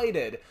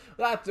inflated.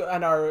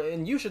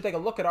 And you should take a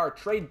look at our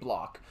trade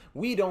block.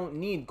 We don't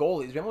need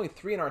goalies. We have only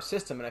 3 in our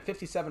system and a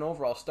 57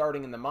 overall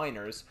starting in the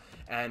minors.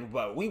 And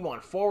well, we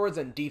want forwards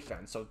and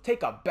defense. So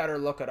take a better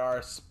look at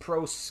our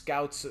Pro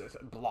Scouts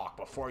block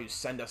before you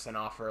send us an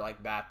offer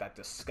like that. That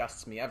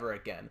disgusts me ever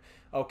again.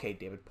 Okay,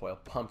 David Poyle,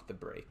 pump the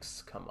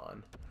brakes. Come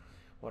on.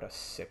 What a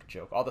sick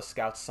joke. All the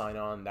scouts sign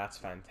on. That's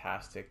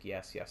fantastic.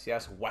 Yes, yes,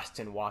 yes.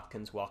 Weston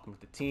Watkins, welcome to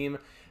the team.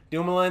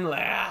 Dumoulin,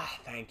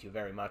 thank you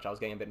very much. I was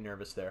getting a bit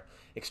nervous there.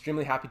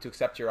 Extremely happy to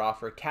accept your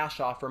offer. Cash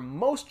offer,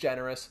 most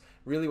generous.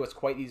 Really was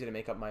quite easy to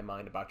make up my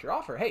mind about your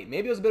offer. Hey,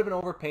 maybe it was a bit of an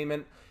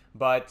overpayment,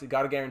 but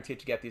got to guarantee it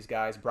to get these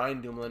guys.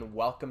 Brian Dumoulin,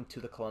 welcome to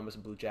the Columbus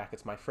Blue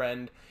Jackets, my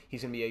friend.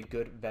 He's going to be a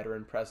good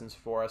veteran presence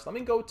for us. Let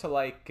me go to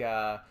like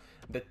the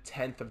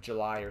 10th of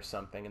July or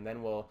something, and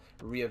then we'll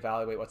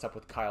reevaluate what's up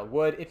with Kyle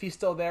Wood. If he's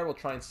still there, we'll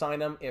try and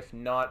sign him. If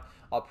not,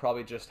 I'll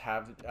probably just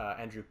have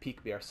Andrew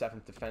Peeke be our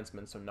 7th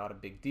defenseman, so not a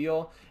big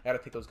deal. I got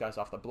to take those guys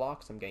off the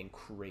blocks. I'm getting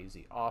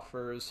crazy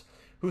offers.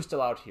 Who's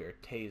still out here?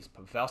 Taze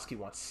Pavelski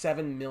wants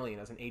 $7 million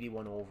as an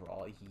 81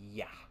 overall.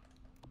 Yeah.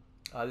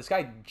 This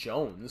guy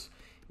Jones,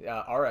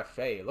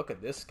 RFA. Look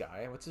at this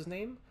guy. What's his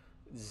name?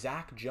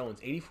 Zach Jones,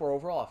 84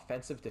 overall,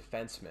 offensive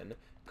defenseman.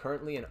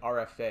 Currently an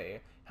RFA.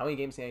 How many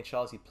games in the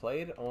NHL has he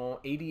played? Oh,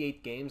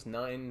 88 games,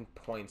 9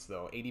 points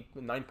though.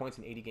 9 points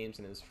in 80 games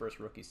in his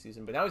first rookie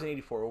season. But now he's an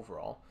 84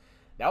 overall.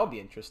 That would be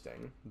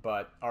interesting,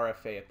 but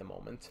RFA at the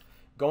moment.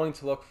 Going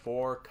to look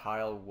for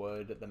Kyle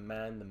Wood, the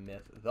man, the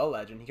myth, the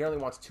legend. He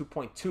currently wants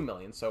 2.2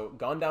 million, so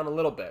gone down a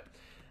little bit.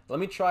 Let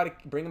me try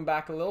to bring him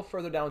back a little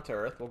further down to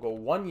earth. We'll go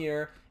 1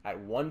 year at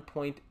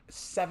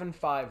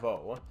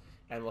 1.750,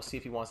 and we'll see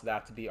if he wants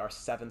that to be our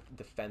 7th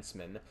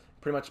defenseman.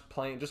 Pretty much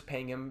just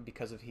paying him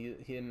because of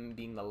him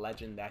being the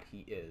legend that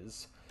he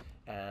is.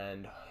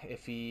 And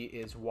if he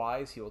is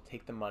wise, he will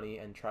take the money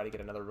and try to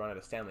get another run at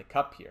a Stanley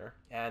Cup here.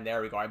 And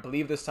there we go. I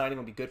believe this signing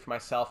will be good for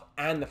myself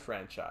and the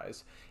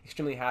franchise.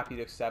 Extremely happy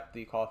to accept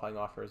the qualifying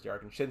offer as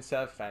Jarmo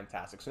Kekäläinen.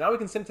 Fantastic. So now we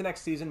can sim to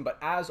next season. But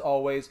as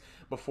always,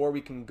 before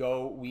we can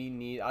go, we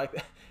need...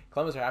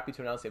 Columbus are happy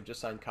to announce they've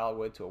just signed Kyle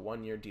Wood to a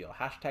 1-year deal.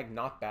 Hashtag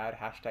not bad.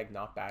 Hashtag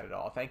not bad at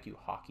all. Thank you,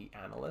 hockey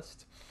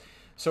analyst.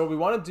 So what we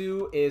want to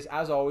do is,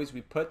 as always,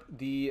 we put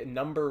the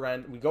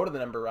we go to the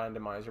number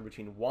randomizer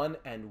between 1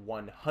 and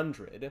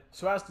 100,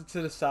 so as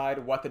to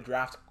decide what the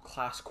draft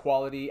class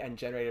quality and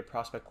generated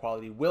prospect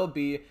quality will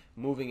be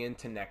moving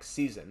into next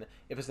season.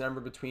 If it's a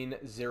number between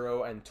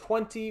 0 and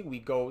 20, we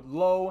go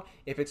low.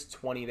 If it's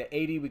 20 to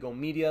 80, we go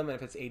medium. And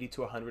if it's 80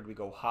 to 100, we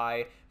go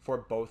high for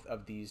both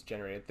of these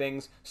generated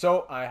things.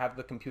 So I have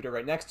the computer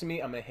right next to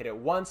me. I'm going to hit it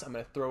once. I'm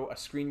going to throw a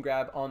screen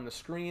grab on the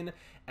screen,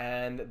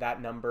 and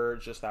that number,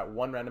 just that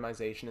one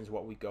randomization, is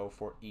what we go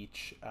for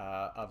each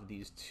of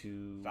these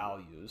two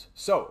values.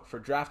 So for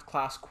draft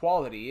class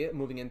quality,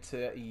 moving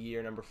into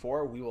year number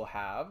 4, we will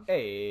have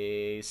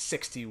a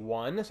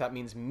 61. So that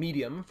means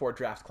medium for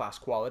draft class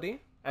quality.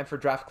 And for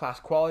draft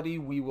class quality,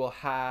 we will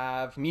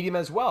have medium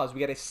as well, as we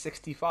get a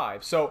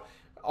 65. So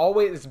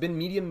always, it's been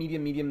medium,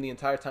 medium, medium the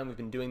entire time we've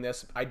been doing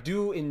this. I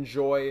do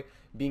enjoy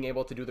being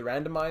able to do the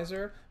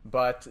randomizer,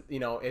 but, you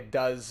know, it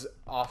does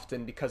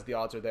often, because the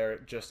odds are there,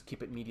 just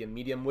keep it medium,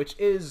 medium, which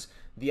is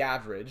the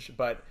average.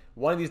 But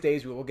one of these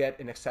days we will get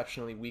an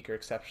exceptionally weak or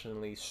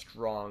exceptionally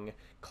strong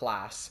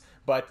class.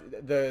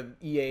 But the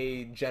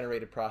EA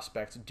generated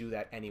prospects do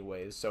that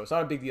anyways, so it's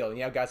not a big deal. And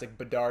you have guys like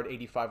Bedard,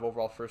 85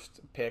 overall first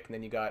pick, and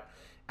then you got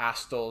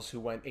Astles, who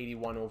went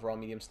 81 overall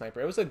medium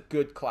sniper. It was a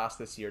good class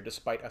this year,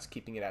 despite us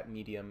keeping it at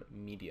medium,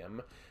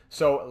 medium.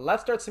 So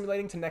let's start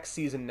simulating to next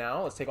season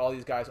now. Let's take all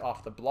these guys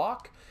off the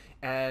block,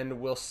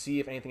 and we'll see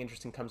if anything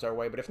interesting comes our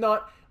way. But if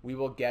not, we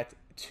will get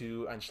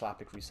to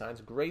Schlappick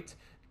resigns. Great.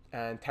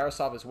 And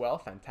Tarasov as well.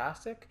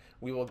 Fantastic.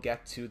 We will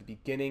get to the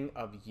beginning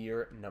of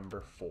year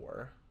number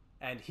 4.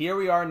 And here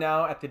we are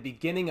now at the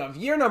beginning of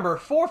year number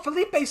 4.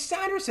 Felipe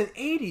Sanderson,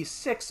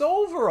 86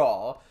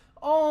 overall.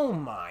 Oh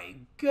my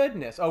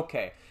goodness.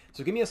 Okay,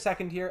 so give me a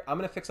second here. I'm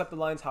going to fix up the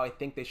lines how I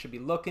think they should be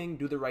looking,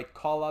 do the right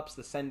call-ups,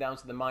 the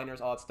send-downs to the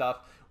minors, all that stuff,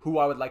 who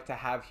I would like to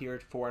have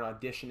here for an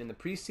audition in the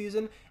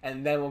preseason,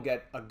 and then we'll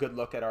get a good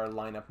look at our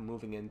lineup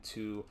moving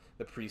into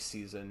the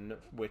preseason,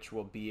 which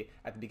will be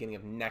at the beginning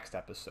of next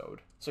episode.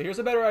 So here's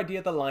a better idea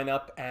of the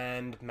lineup,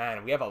 and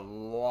man, we have a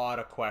lot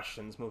of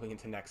questions moving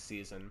into next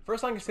season.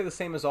 First line can stay the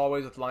same as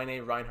always with line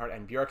A, Reinhardt,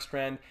 and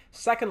Bjorkstrand.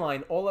 Second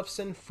line,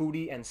 Olofsson,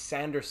 Foodie, and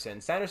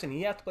Sanderson. Sanderson,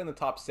 he has to play in the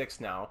top 6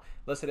 now,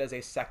 listed as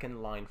a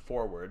second line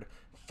forward.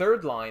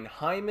 Third line,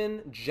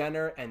 Hyman,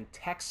 Jenner, and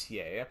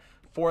Texier.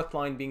 Fourth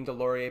line being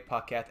Delorier,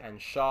 Paquette,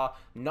 and Shaw.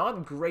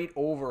 Not great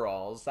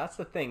overalls. That's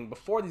the thing.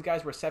 Before, these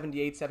guys were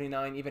 78,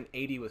 79, even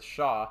 80 with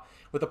Shaw.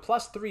 With a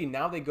 +3,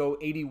 now they go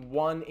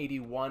 81,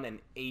 81, and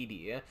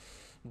 80.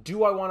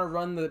 Do I want to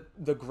run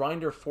the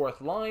grinder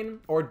fourth line,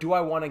 or do I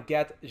want to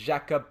get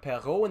Jacob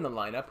Perreault in the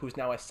lineup, who's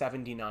now a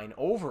 79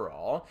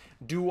 overall?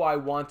 Do I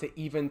want to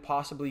even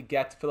possibly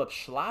get Philip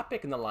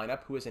Schlappick in the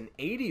lineup, who is an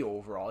 80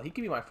 overall? He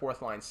could be my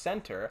fourth line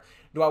center.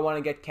 Do I want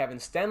to get Kevin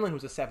Stenlund,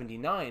 who's a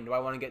 79? Do I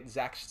want to get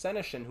Zach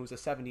Senyshyn, who's a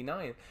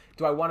 79?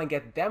 Do I want to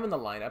get them in the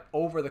lineup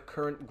over the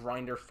current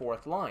grinder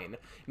fourth line?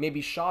 Maybe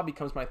Shaw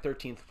becomes my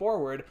 13th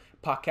forward,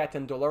 Paquette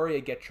and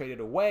Delorier get traded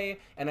away,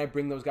 and I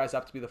bring those guys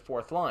up to be the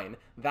fourth line.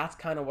 That's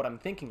kind of what I'm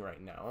thinking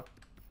right now.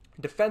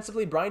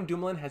 Defensively, Brian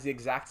Dumoulin has the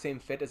exact same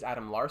fit as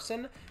Adam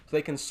Larsson, so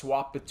they can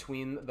swap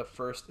between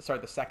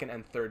the second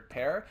and third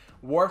pair.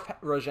 Worf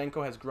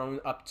Rozhenko has grown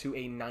up to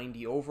a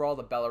 90 overall,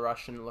 the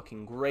Belarusian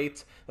looking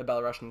great, the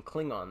Belarusian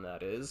Klingon,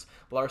 that is.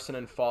 Larsson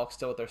and Falk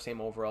still with their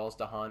same overalls,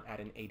 Dahan at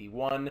an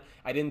 81.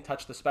 I didn't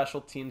touch the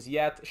special teams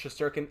yet.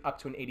 Shesterkin up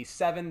to an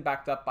 87,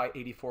 backed up by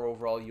 84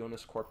 overall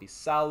Jonas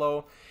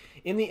Korpisalo.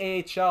 In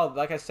the AHL,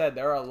 like I said,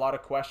 there are a lot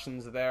of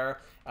questions there.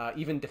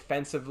 Even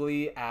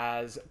defensively,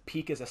 as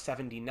Peak is a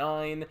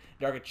 79,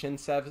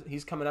 Dargachintsev,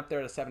 he's coming up there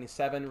at a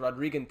 77,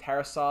 Rodrigo and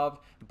Tarasov,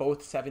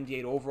 both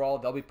 78 overall.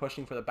 They'll be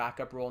pushing for the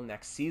backup role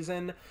next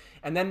season.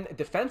 And then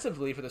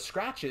defensively, for the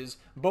scratches,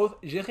 both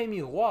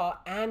Jérémy Roy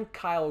and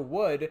Kyle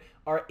Wood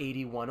are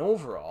 81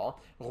 overall.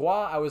 Roy,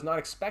 I was not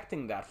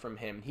expecting that from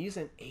him. He's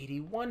an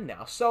 81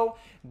 now. So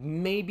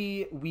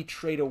maybe we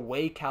trade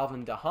away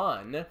Calvin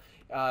Dahan.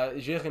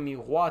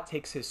 Jérémy Roy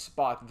takes his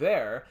spot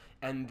there,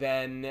 and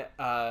then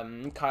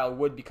Kyle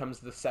Wood becomes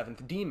the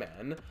 7th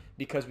D-man,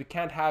 because we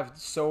can't have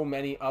so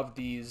many of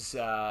these,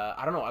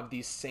 of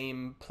these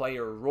same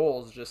player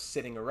roles just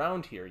sitting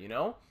around here, you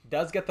know?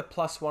 Does get the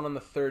 +1 on the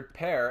third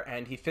pair,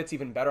 and he fits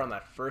even better on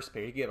that first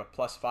pair. He gave a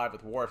 +5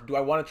 with Worf. Do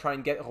I want to try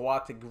and get Roy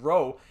to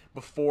grow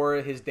before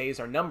his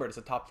days are numbered as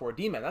a top 4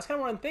 D-man? That's kind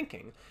of what I'm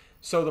thinking.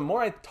 So the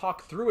more I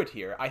talk through it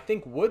here, I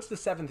think Wood's the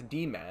 7th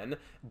D-man,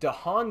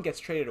 Dahan gets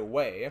traded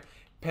away,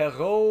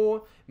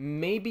 Perrault,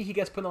 maybe he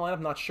gets put in the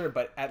lineup, not sure,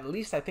 but at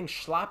least I think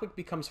Schlappick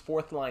becomes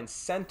fourth line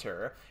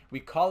center.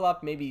 We call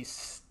up maybe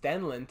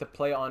Stenlin to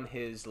play on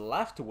his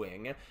left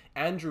wing.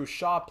 Andrew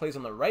Shaw plays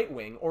on the right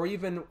wing, or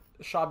even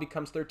Shaw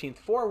becomes 13th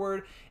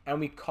forward, and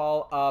we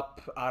call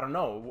up, I don't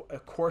know,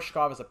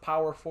 Korshkov as a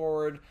power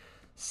forward.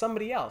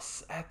 Somebody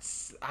else. I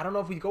don't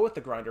know if we go with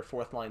the grinder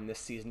fourth line this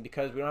season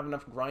because we don't have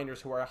enough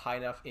grinders who are high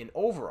enough in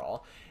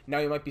overall. Now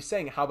you might be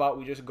saying, how about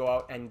we just go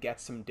out and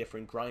get some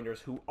different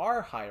grinders who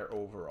are higher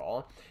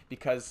overall?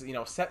 Because, you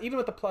know, even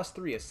with the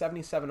 +3, a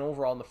 77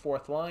 overall in the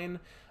fourth line,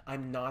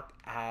 I'm not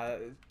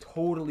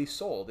totally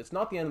sold. It's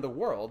not the end of the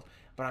world,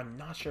 but I'm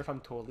not sure if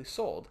I'm totally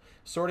sold.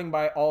 Sorting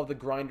by all of the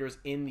grinders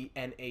in the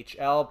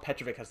NHL,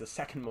 Petrovic has the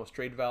second most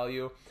trade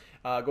value.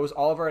 Goes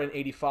Oliver at an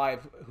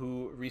 85,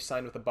 who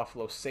re-signed with the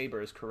Buffalo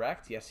Sabres,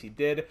 correct? Yes, he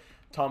did.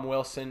 Tom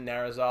Wilson,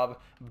 Narazov,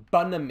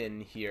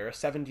 Bunnaman here,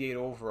 78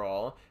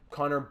 overall.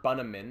 Connor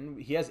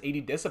Bunnaman, he has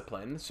 80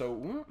 discipline,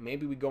 so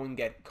maybe we go and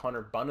get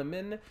Connor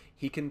Bunnaman.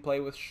 He can play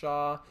with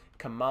Shaw.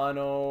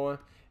 Kamano,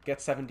 get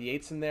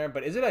 78s in there,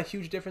 but is it a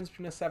huge difference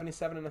between a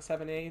 77 and a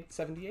 78?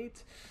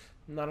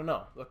 I don't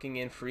know. Looking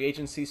in free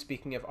agency,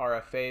 speaking of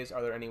RFAs,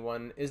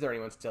 is there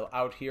anyone still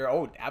out here?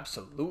 Oh,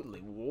 absolutely.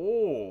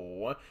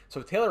 Whoa.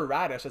 So Taylor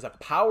Radish as a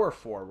power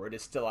forward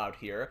is still out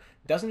here.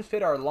 Doesn't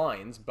fit our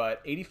lines,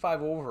 but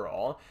 85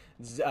 overall.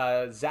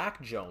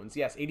 Zach Jones,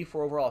 yes,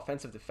 84 overall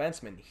offensive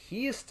defenseman.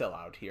 He is still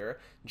out here.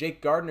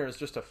 Jake Gardner is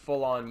just a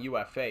full-on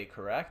UFA,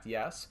 correct?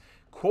 Yes.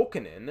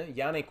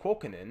 Janne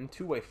Kuokkanen,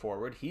 two-way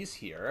forward. He's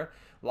here.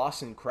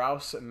 Lawson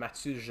Krause,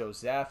 Mathieu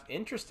Joseph.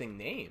 Interesting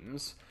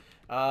names.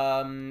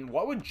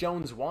 What would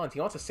Jones want?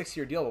 He wants a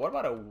 6-year deal. What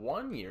about a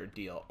 1-year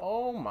deal?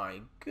 Oh my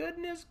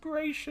goodness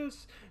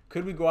gracious.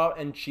 Could we go out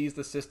and cheese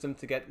the system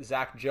to get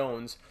Zach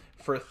Jones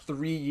for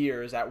 3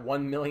 years at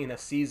 $1 million a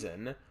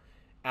season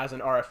as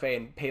an RFA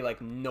and pay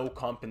like no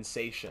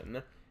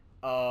compensation?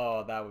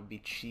 Oh, that would be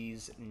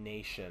Cheese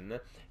Nation.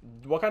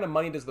 What kind of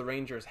money does the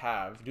Rangers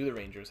have? Do the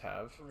Rangers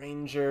have?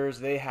 Rangers,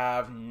 they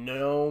have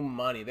no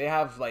money. They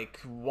have like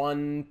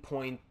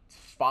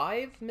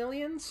 1.5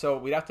 million, so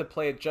we'd have to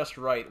play it just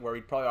right, where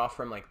we'd probably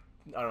offer him like,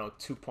 I don't know,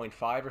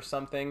 2.5 or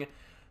something.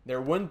 There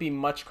wouldn't be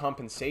much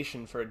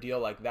compensation for a deal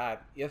like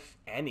that, if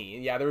any.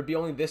 Yeah, there would be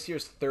only this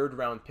year's 3rd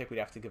round pick we'd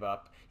have to give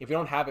up. If we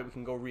don't have it, we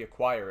can go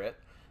reacquire it.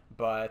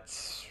 But,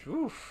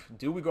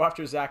 do we go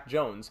after Zach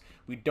Jones?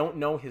 We don't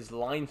know his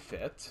line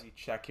fit. We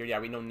check here. Yeah,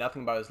 we know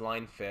nothing about his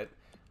line fit.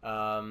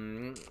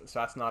 So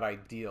that's not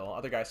ideal.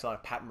 Other guys still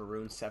have Pat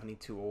Maroon,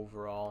 72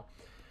 overall.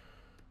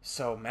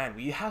 So, man,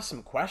 we have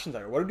some questions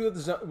there. What do we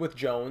do with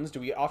Jones? Do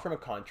we offer him a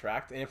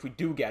contract? And if we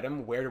do get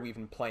him, where do we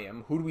even play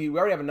him? We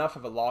already have enough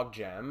of a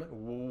logjam.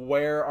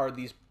 Where are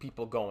these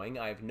people going?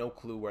 I have no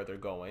clue where they're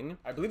going.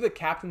 I believe the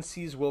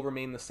captaincies will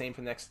remain the same for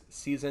the next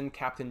season.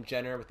 Captain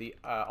Jenner, with the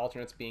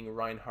alternates being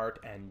Reinhart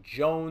and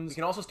Jones. We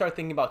can also start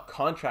thinking about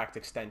contract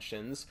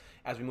extensions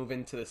as we move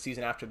into the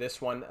season after this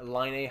one.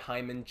 Laine,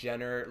 Hyman,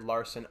 Jenner,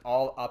 Larson,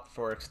 all up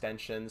for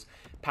extensions.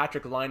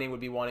 Patrick Laine would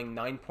be wanting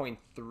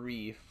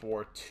 9.3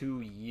 for 2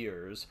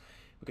 years.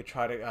 We could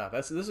try to...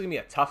 this is going to be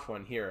a tough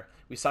one here.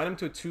 We signed him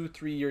to a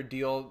 2-3 year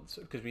deal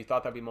because we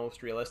thought that would be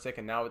most realistic,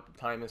 and now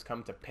time has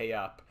come to pay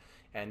up,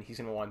 and he's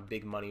going to want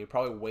big money. We'd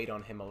probably wait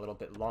on him a little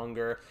bit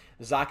longer.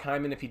 Zach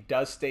Hyman, if he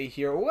does stay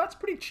here... Oh, that's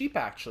pretty cheap,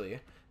 actually.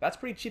 That's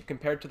pretty cheap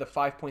compared to the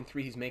 5.3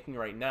 he's making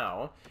right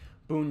now.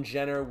 Boone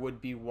Jenner would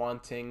be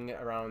wanting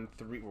around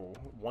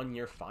 1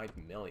 year, $5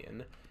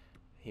 million.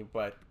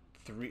 But...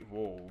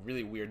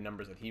 really weird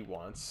numbers that he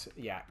wants.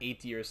 Yeah,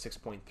 8 years,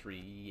 6.3.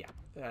 Yeah.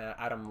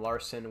 Adam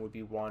Larson would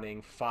be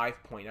wanting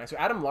 5.9. So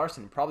Adam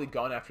Larson probably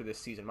gone after this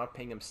season. I'm not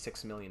paying him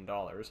 $6 million.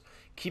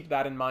 Keep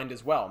that in mind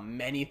as well.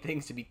 Many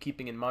things to be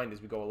keeping in mind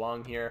as we go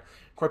along here.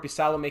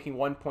 Korpisalo making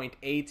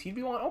 1.8. He'd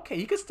be wanting, okay,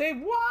 he could stay,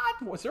 what?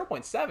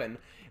 0.7.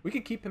 We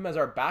could keep him as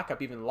our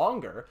backup even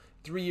longer.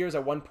 3 years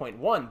at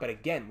 1.1. But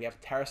again, we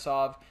have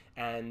Tarasov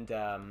and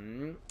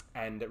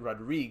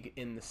Rodrigue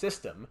in the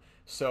system.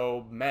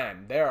 So,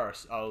 man, there are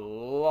a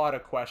lot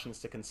of questions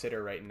to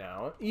consider right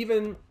now.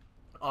 Even,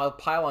 I'll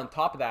pile on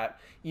top of that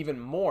even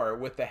more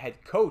with the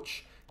head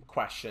coach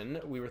question.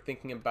 We were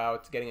thinking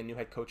about getting a new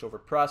head coach over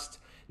Prust.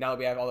 Now that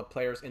we have all the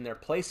players in their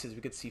places,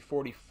 we could see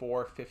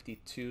 44,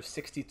 52,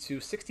 62,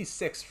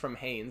 66 from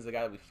Haynes, the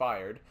guy that we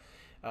fired.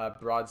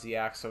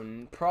 Brodziak, so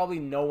probably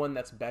no one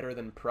that's better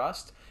than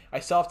Prust. I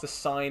still have to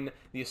sign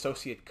the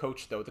associate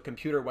coach, though. The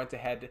computer went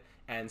ahead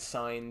and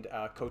signed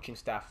coaching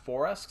staff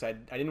for us, because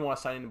I didn't want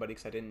to sign anybody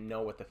because I didn't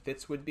know what the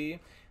fits would be.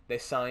 They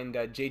signed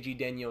J.G.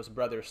 Daigneault's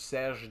brother,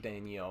 Serge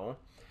Daigneault.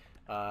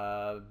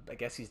 I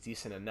guess he's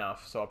decent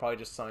enough, so I'll probably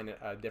just sign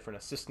a different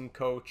assistant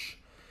coach.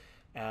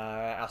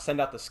 I'll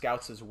send out the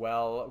scouts as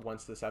well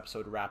once this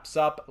episode wraps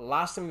up.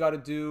 Last thing we got to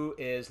do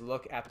is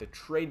look at the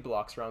trade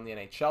blocks around the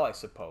NHL, I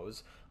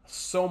suppose.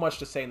 So much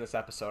to say in this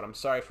episode. I'm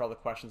sorry for all the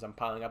questions I'm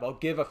piling up. I'll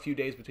give a few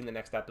days between the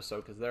next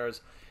episode because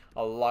there's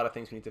a lot of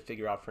things we need to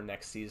figure out for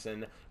next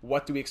season.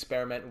 What do we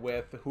experiment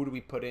with? Who do we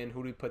put in?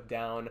 Who do we put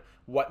down?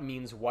 What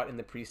means what in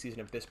the preseason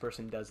if this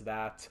person does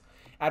that?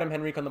 Adam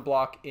Henrique on the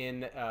block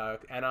in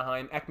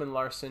Anaheim. Ekman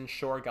Larson,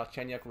 Shore,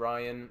 Galchenyuk,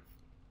 Ryan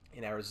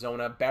in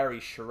Arizona. Barry,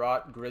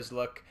 Sherratt,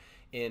 Grizzlick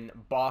in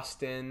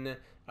Boston.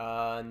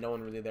 No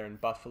one really there in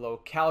Buffalo.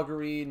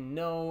 Calgary,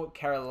 no.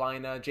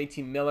 Carolina,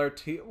 JT Miller.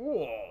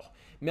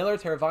 Miller,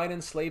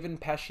 Teravainen, Slavin,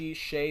 Pesci,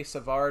 Shea,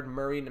 Savard,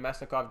 Murray,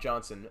 Nemesnikov,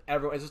 Johnson.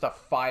 Everyone, it's just a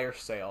fire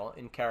sale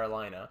in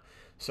Carolina.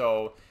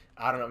 So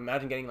I don't know.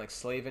 Imagine getting like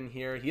Slavin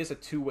here. He is a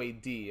two-way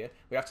D.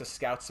 We have to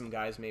scout some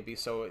guys maybe.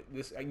 So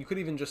this you could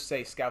even just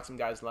say scout some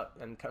guys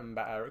and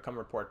come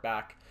report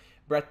back.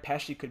 Brett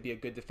Pesci could be a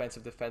good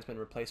defensive defenseman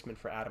replacement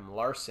for Adam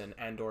Larson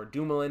and/or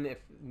Dumoulin if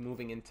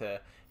moving into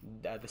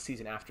the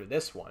season after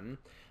this one.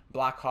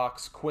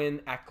 Blackhawks,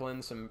 Quinn,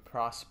 Eklund, some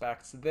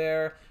prospects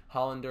there.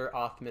 Hollander,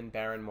 Othman,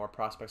 Barron, more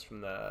prospects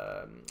from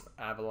the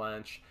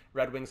Avalanche.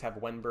 Red Wings have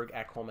Wenberg,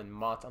 Ekholm, and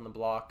Mott on the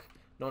block.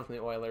 No one from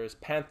the Oilers.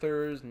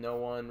 Panthers, no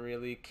one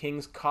really.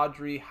 Kings,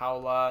 Kadri,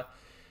 Haula,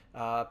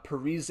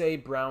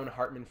 Parise, Brown,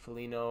 Hartman,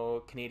 Foligno.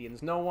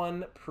 Canadians, no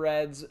one.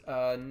 Preds,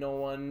 no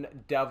one.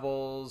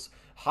 Devils,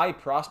 high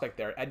prospect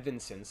there.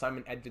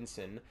 Simon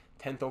Edvinsson,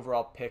 10th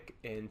overall pick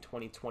in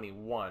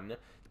 2021.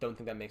 Don't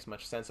think that makes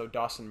much sense. So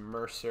Dawson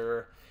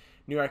Mercer.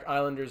 New York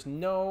Islanders,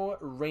 no.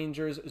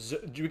 Rangers,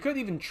 we could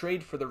even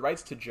trade for the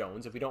rights to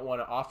Jones if we don't want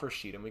to offer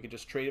sheet him. We could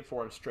just trade it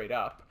for him straight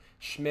up.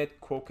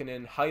 Schmidt,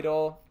 Kuokkanen,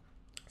 Heidel.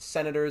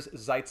 Senators,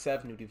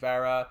 Zaitsev,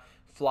 Nudivara.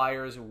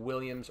 Flyers,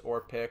 Williams,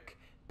 Orpik.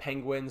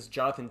 Penguins,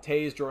 Jonathan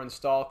Toews, Jordan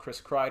Stahl,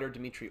 Chris Kreider,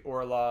 Dmitry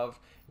Orlov,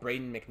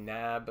 Braden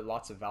McNabb,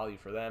 lots of value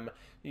for them.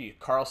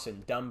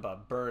 Carlson,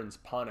 Dumba, Burns,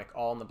 Panik,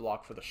 all on the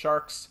block for the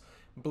Sharks.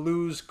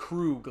 Blues,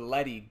 Krug,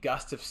 Leddy,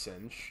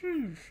 Gustafsson.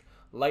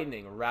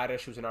 Lightning,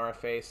 Radish, who's an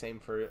RFA, same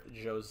for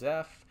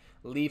Joseph.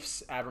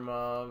 Leafs,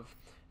 Abramov.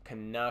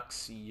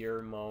 Canucks,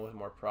 Yermo,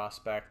 more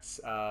prospects.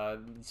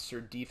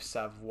 Serdif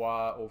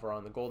Savoie over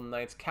on the Golden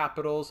Knights.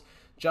 Capitals,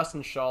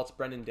 Justin Schultz,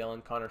 Brendan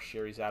Dillon, Connor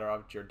Sheary,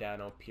 Zadorov,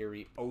 Giordano,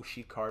 Peary,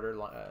 Oshie, Carter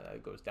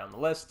goes down the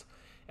list.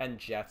 And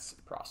Jets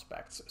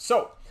prospects.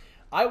 So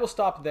I will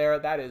stop there.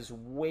 That is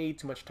way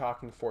too much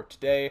talking for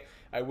today.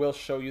 I will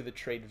show you the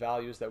trade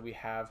values that we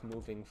have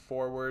moving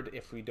forward.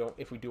 If we do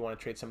want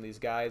to trade some of these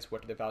guys,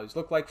 what do the values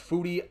look like?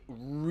 Foodie,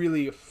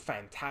 really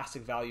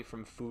fantastic value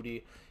from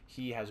Foodie.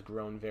 He has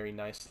grown very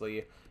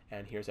nicely.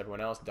 And here's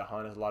everyone else.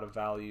 Dahan has a lot of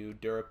value.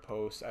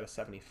 Durapos at a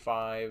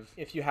 75.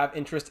 If you have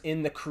interest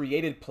in the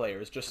created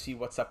players, just see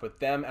what's up with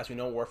them. As we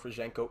know,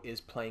 Warfrzenko is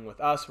playing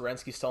with us.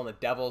 Werenski's still in the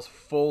Devils.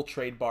 Full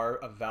trade bar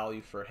of value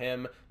for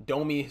him.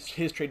 Domi,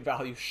 his trade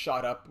value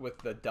shot up with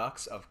the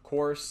Ducks, of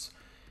course.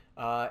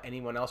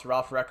 Anyone else?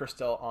 Ralph Recker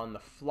still on the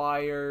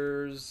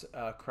Flyers.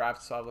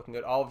 Kravtsov looking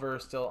good. Oliver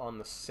still on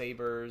the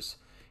Sabres.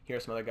 Here are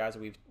some other guys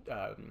that we've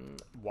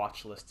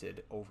watch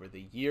listed over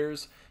the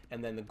years.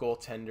 And then the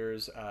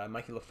goaltenders,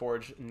 Mikey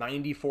LaForge,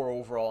 94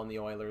 overall on the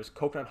Oilers.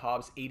 Coconut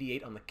Hobbs,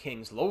 88 on the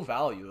Kings. Low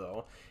value,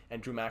 though.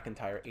 And Drew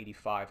McIntyre,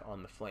 85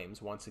 on the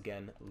Flames. Once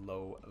again,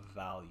 low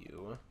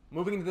value.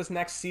 Moving into this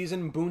next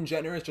season, Boone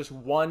Jenner is just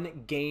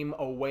one game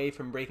away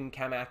from breaking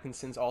Cam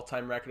Atkinson's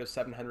all-time record of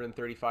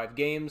 735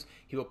 games.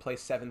 He will play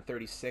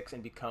 736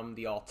 and become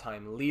the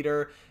all-time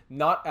leader.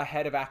 Not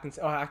ahead of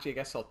Atkinson. Oh, actually, I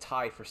guess he'll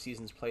tie for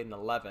seasons played in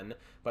 11.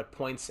 But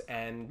points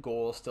and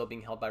goals still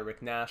being held by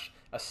Rick Nash.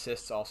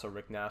 Assists also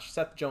Rick Nash.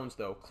 Seth Jones,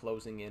 though,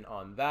 closing in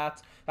on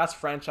that. That's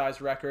franchise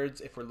records.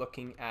 If we're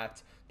looking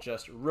at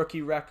just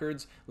rookie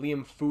records,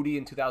 Liam Foodie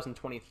in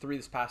 2023,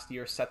 this past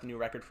year, set the new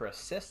record for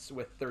assists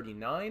with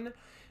 39.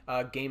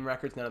 Game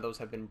records, none of those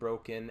have been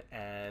broken.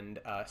 And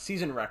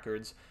season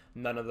records,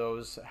 none of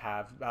those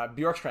have...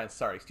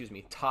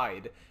 Bjorkstrand,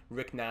 tied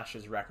Rick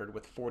Nash's record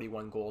with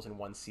 41 goals in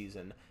one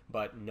season,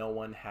 but no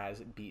one has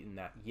beaten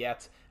that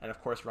yet. And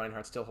of course,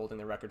 Reinhardt still holding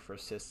the record for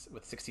assists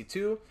with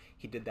 62.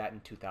 He did that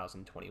in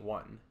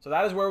 2021. So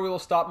that is where we will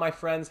stop, my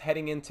friends,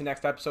 heading into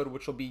next episode,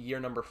 which will be year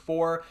number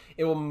 4.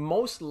 It will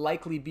most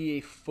likely be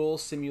a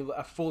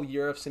full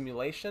year of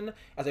simulation,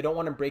 as I don't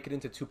want to break it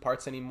into 2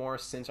 parts anymore,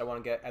 since I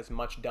want to get as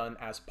much done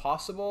as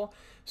possible.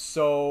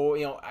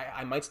 So,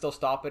 I might still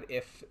stop it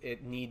if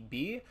it need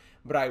be,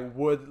 but I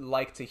would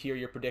like to hear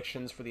your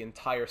predictions for the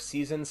entire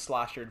season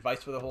 / your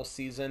advice for the whole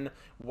season.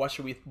 What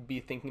should we be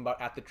thinking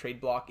about at the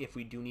trade block if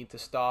we do need to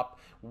stop?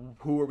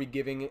 Who are we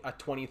giving a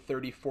 20,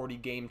 30, 40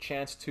 game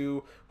chance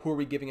to? Who are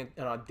we giving an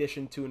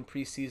audition to in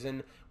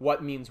preseason?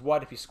 What means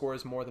what? If he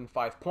scores more than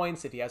 5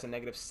 points, if he has a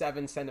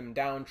 -7, send him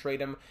down,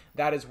 trade him.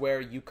 That is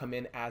where you come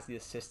in as the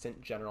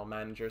assistant general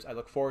managers. I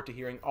look forward to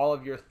hearing all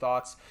of your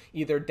thoughts,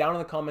 either down in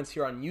the comments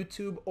here on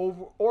YouTube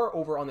or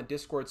over on the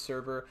Discord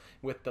server,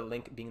 with the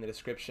link being in the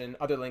description.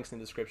 Other links in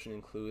the description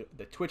include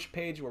the Twitch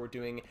page where we're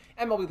doing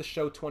MLB The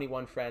Show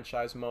 21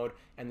 franchise mode,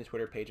 and the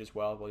Twitter page as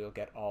well, where you'll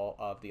get all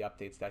of the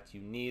updates that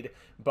you need.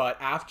 But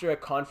after a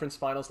conference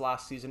finals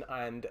last season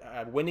and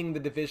winning the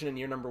division in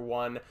year number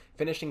 1,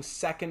 finishing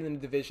second in the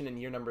division in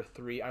year number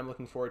 3, I'm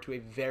looking forward to a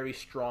very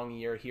strong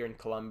year here in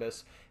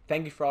Columbus.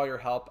 Thank you for all your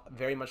help.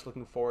 Very much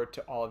looking forward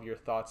to all of your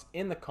thoughts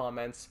in the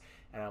comments,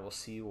 and I will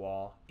see you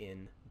all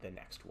in the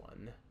next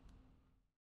one.